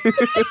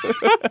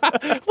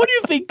do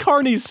you think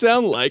carnies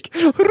sound like?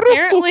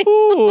 Apparently.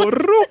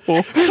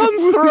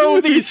 Come throw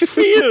these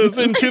fears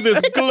into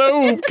this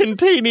globe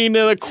containing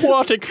an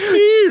aquatic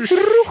fish. Do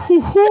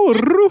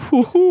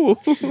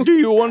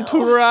you want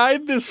to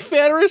ride this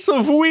Ferris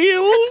of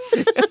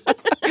wheels?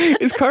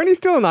 Is carny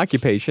still an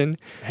occupation?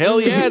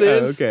 Hell yeah, it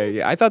is. Okay,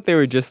 yeah. I thought they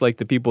were just like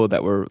the people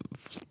that were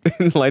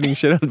lighting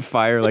shit on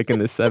fire like in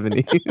the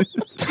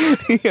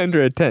 70s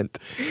under a tent.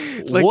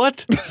 Like,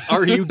 What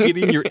are you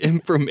getting your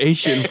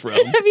information from?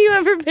 Have you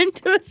ever been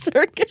to a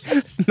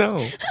circus?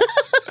 no.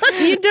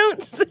 You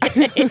don't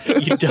say.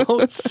 You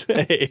don't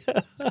say.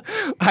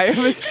 I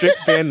have a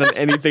strict ban on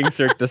anything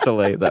Cirque du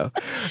Soleil, though.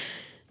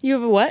 You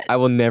have a what? I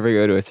will never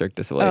go to a Cirque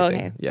du Soleil Oh, thing.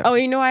 okay. Yeah.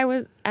 Oh, I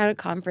was at a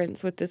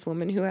conference with this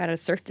woman who had a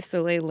Cirque du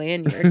Soleil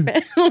lanyard,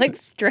 like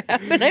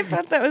strap, and I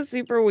thought that was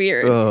super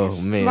weird. Oh,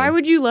 man. Why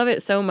would you love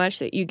it so much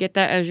that you get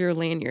that as your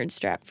lanyard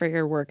strap for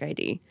your work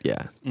ID?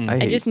 Yeah.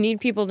 I just need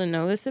people to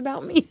know this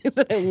about me,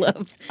 that I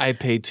love. I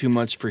pay too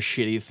much for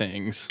shitty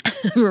things.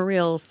 I'm a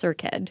real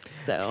Cirque head,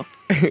 so.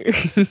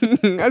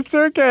 a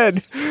Cirque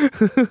head.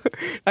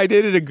 I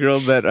dated a girl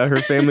that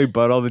her family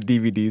bought all the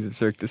DVDs of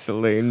Cirque du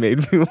Soleil and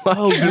made me watch.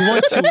 Oh, you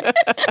want to?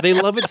 They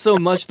love it so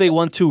much they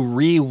want to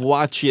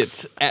re-watch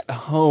it at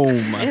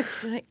home.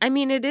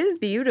 It is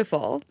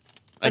beautiful,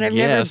 but I I've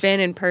never guess. been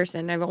in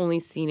person. I've only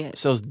seen it.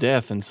 So's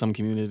death in some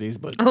communities,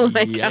 but Oh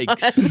my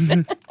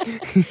yikes.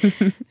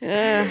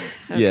 Okay.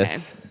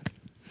 Yes.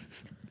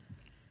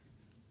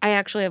 I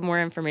actually have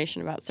more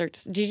information about Cirque.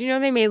 Did you know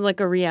they made like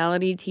a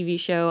reality TV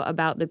show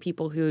about the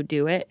people who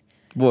do it?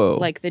 Whoa.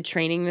 Like the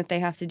training that they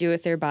have to do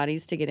with their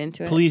bodies to get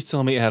into it? Please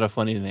tell me it had a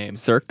funny name.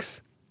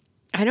 Cirques?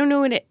 I don't know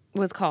what it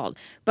was called,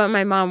 but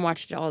my mom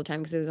watched it all the time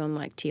because it was on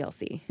like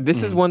TLC.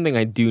 This is one thing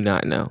I do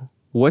not know.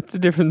 What's the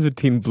difference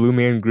between Blue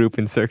Man Group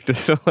and Cirque du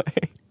Soleil?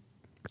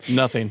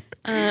 Nothing.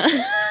 There's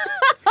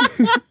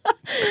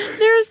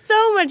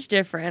so much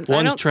difference.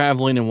 One's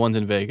traveling and one's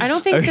in Vegas. I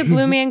don't think the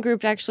Blue Man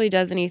Group actually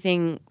does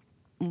anything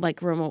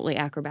like remotely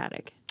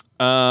acrobatic.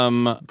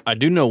 I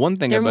do know one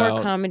thing They're about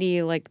more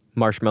comedy, like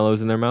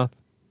Marshmallows in their mouth?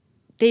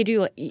 they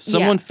do.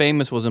 someone yeah.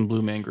 famous was in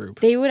Blue Man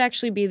Group. They would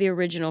actually be the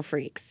original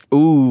freaks.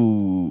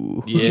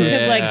 Ooh. Yeah. You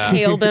could like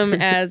hail them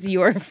as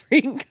your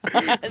freak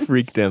gods.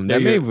 Freakdom. They're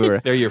That maybe your, were.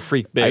 they're your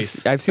freak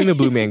base. I've seen the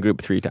Blue Man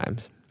Group 3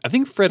 times. I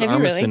think Fred Have you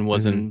really? Armisen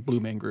was in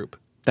Blue Man Group.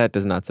 That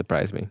does not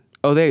surprise me.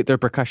 Oh, they're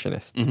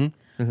percussionists.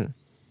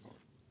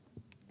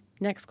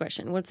 Next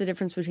question: what's the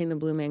difference between the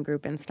Blue Man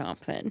Group and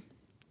Stomp then?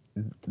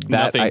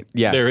 Nothing.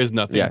 Yeah. There is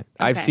nothing. Yeah.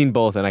 I've Okay. seen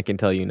both and I can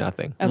tell you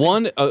nothing.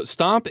 One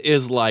Stomp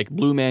is like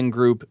Blue Man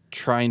Group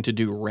trying to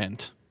do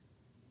Rent,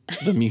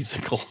 the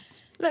musical.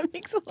 That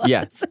makes a lot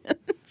Yeah. of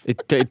sense.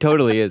 It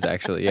totally is,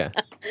 actually. Yeah.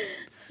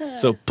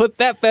 So put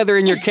that feather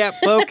in your cap,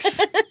 folks.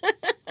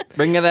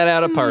 Bring that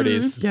out at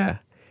parties. Yeah.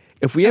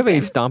 If we have any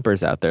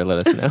stompers out there,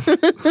 let us know.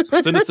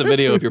 Send us a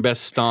video of your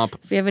best stomp.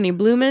 If you have any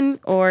Bloomin'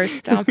 or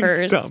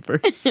Stompers,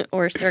 Stompers.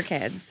 or Cirque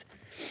heads.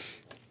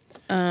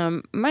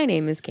 My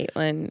name is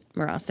Caitlin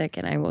Morosic,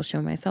 and I will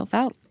show myself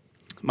out.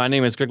 My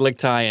name is Greg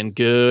Lichtai, and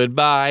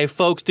goodbye,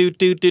 folks. Do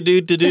do do do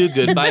do do.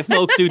 Goodbye,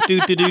 folks. Do do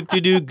do do do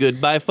do.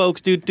 Goodbye,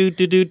 folks. Do do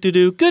do do do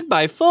do.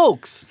 Goodbye,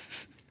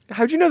 folks.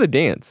 How'd you know the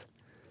dance?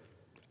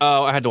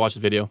 Oh, I had to watch the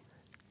video.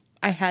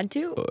 I had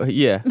to.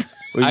 Yeah.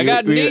 Were I you-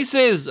 got were you-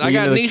 nieces. were I you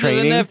got in the nieces and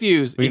training?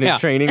 nephews. Were you in the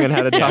training on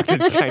how to talk to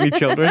tiny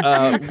children?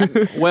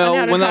 Well, On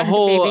how to when the talk to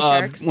whole baby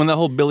sharks. when the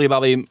whole Billy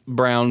Bobby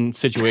Brown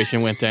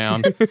situation went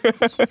down,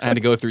 I had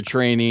to go through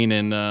training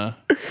and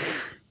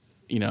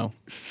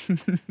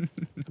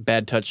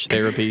bad touch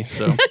therapy.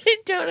 So I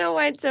don't know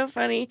why it's so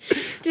funny.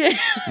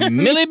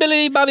 Millie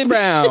Billy Bobby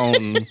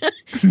Brown,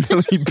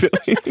 Billy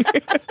Billy.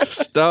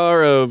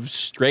 star of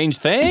Strange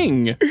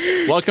Thing.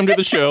 Welcome to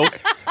the show.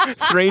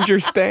 Stranger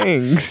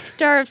Stangs.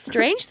 Star of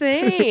Strange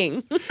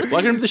Thing.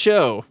 Welcome to the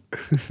show.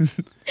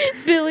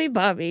 Billy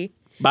Bobby.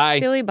 Bye.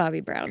 Billy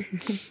Bobby Brown.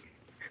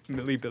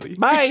 Billy Billy.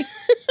 Bye.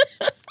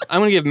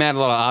 I'm gonna give Matt a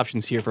lot of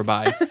options here for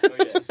bye.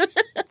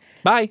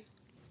 Bye.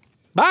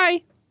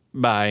 Bye.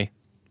 Bye.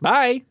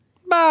 Bye.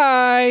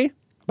 Bye.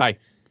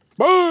 Bye.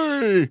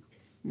 Bye.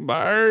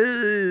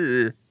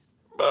 Bye.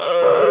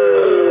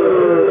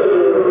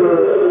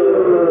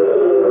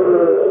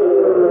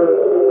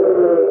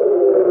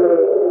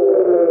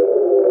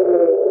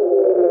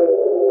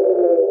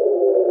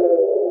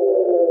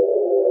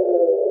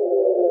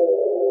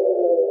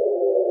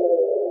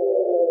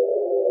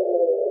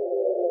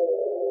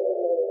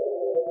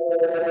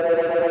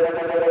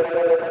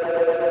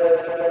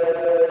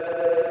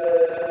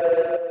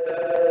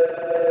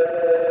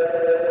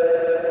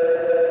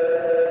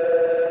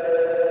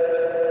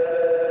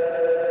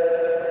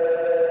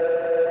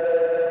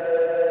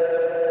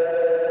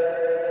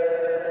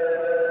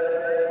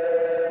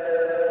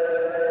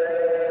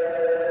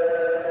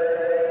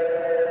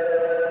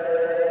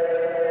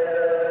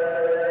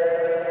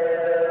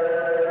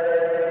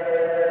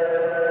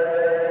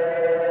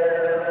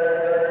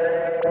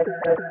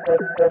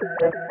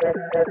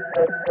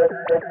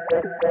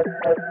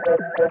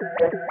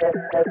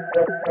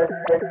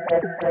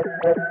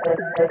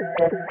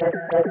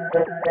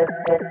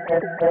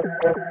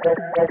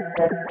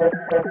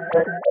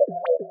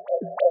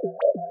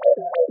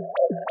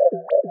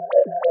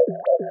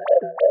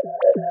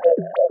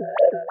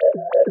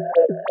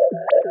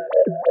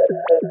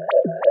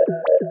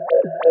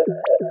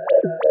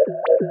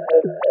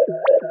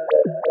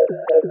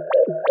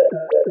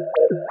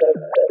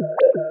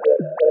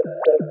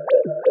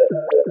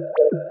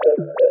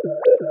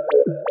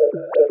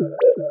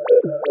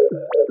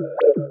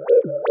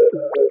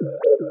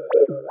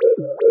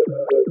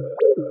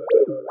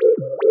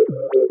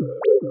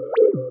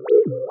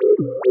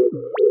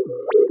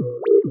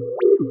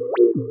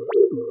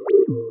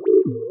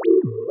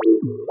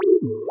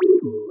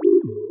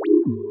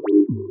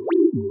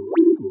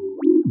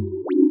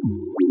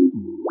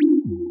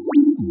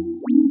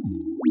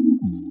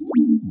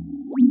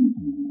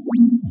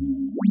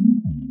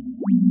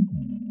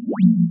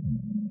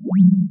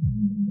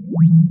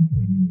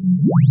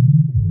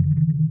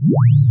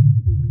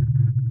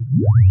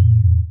 What?